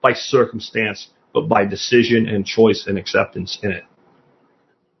 not by circumstance, but by decision and choice and acceptance in it.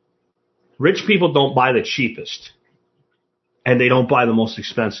 Rich people don't buy the cheapest, and they don't buy the most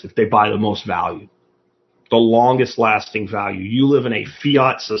expensive. They buy the most value, the longest lasting value. You live in a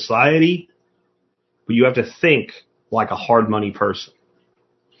fiat society, but you have to think like a hard money person.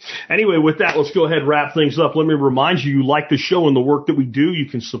 Anyway, with that, let's go ahead and wrap things up. Let me remind you like the show and the work that we do, you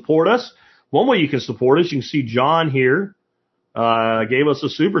can support us. One way you can support us, you can see John here gave us a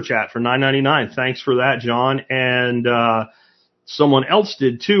super chat for $9.99. Thanks for that, John. And someone else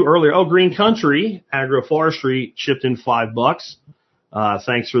did too earlier. Oh, Green Country Agroforestry chipped in $5.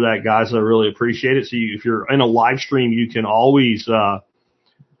 Thanks for that, guys. I really appreciate it. So if you're in a live stream, you can always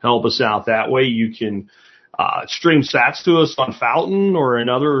help us out that way. You can stream sats to us on Fountain or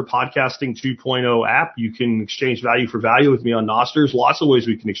another podcasting 2.0 app. You can exchange value for value with me on Nosters. Lots of ways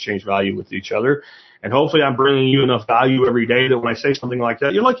we can exchange value with each other. And hopefully I'm bringing you enough value every day that when I say something like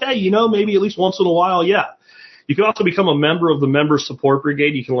that, you're like, hey, maybe at least once in a while, yeah. You can also become a member of the Member Support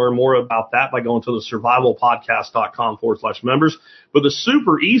Brigade. You can learn more about that by going to the survivalpodcast.com/members. But the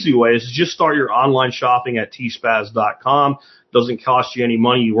super easy way is just start your online shopping at tspaz.com. Doesn't cost you any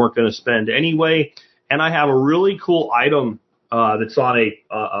money you weren't going to spend anyway. And I have a really cool item that's on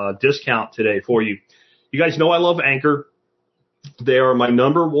a discount today for you. You guys know I love Anchor. They are my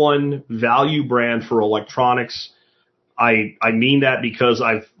number one value brand for electronics. I mean that because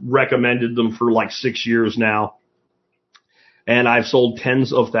I've recommended them for like 6 years now. And I've sold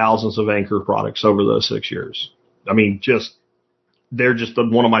tens of thousands of Anchor products over those 6 years. I mean, they're just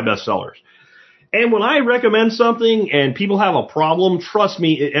one of my best sellers. And when I recommend something and people have a problem, trust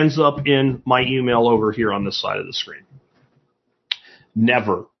me, it ends up in my email over here on this side of the screen.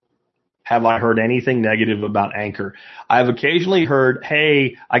 Never have I heard anything negative about Anchor. I've occasionally heard,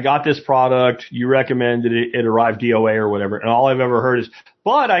 hey, I got this product, you recommended it, it arrived DOA or whatever, and all I've ever heard is,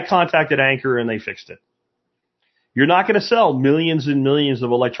 but I contacted Anchor and they fixed it. You're not going to sell millions and millions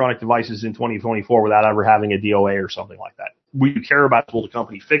of electronic devices in 2024 without ever having a DOA or something like that. We care about will the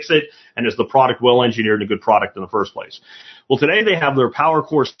company fix it, and is the product well engineered and a good product in the first place. Well, today they have their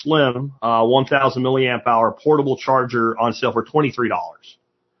PowerCore Slim 1,000 milliamp hour portable charger on sale for $23.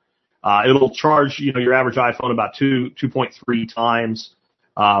 It'll charge your average iPhone about 2.3 times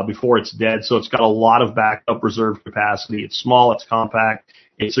before it's dead, so it's got a lot of backup reserve capacity. It's small, it's compact.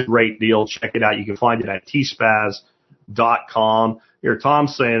 It's a great deal. Check it out. You can find it at tspaz.com. Here,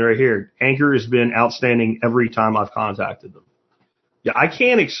 Tom's saying right here, Anchor has been outstanding every time I've contacted them. Yeah, I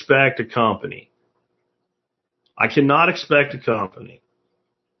can't expect a company. I cannot expect a company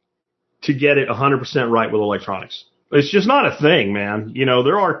to get it 100% right with electronics. It's just not a thing, man.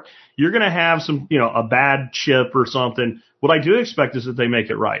 You're going to have some, a bad chip or something. What I do expect is that they make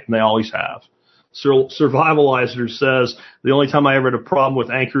it right, and they always have. Survivalizer says, the only time I ever had a problem with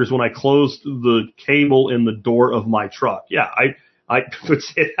Anchor is when I closed the cable in the door of my truck. Yeah, I would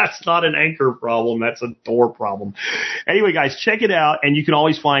say that's not an Anchor problem. That's a door problem. Anyway, guys, check it out. And you can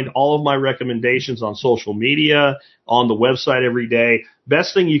always find all of my recommendations on social media, on the website every day.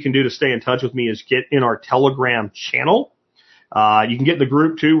 Best thing you can do to stay in touch with me is get in our Telegram channel. You can get in the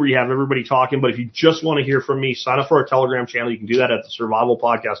group too, where you have everybody talking. But if you just want to hear from me, sign up for our Telegram channel. You can do that at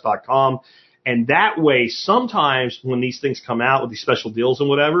thesurvivalpodcast.com. And that way, sometimes when these things come out with these special deals and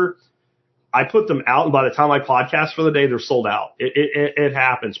whatever, I put them out, and by the time I podcast for the day, they're sold out. It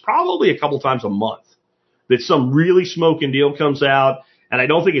happens probably a couple times a month that some really smoking deal comes out, and I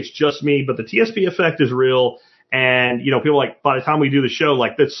don't think it's just me, but the TSP effect is real. And, people like, by the time we do the show,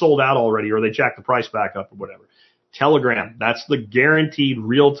 like, that's sold out already, or they jack the price back up or whatever. Telegram, that's the guaranteed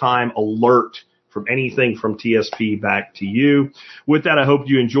real-time alert from anything from TSP back to you. With that, I hope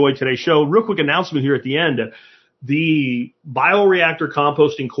you enjoyed today's show. Real quick announcement here at the end. The bioreactor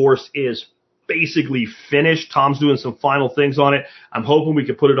composting course is basically finished. Tom's doing some final things on it. I'm hoping we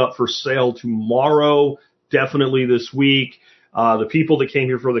can put it up for sale tomorrow, definitely this week. The people that came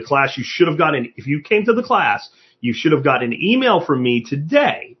here for the class, you should have gotten, if you came to the class, you should have gotten an email from me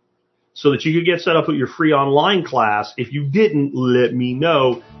today so that you could get set up with your free online class. If you didn't, let me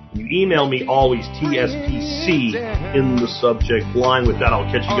know. You email me, always TSPC in the subject line. With that, I'll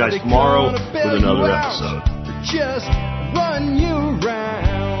catch you guys tomorrow with another episode. Just run you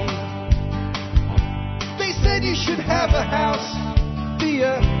round. They said you should have a house the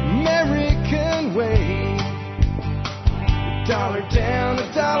American way. $1 down,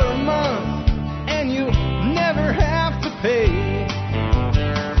 $1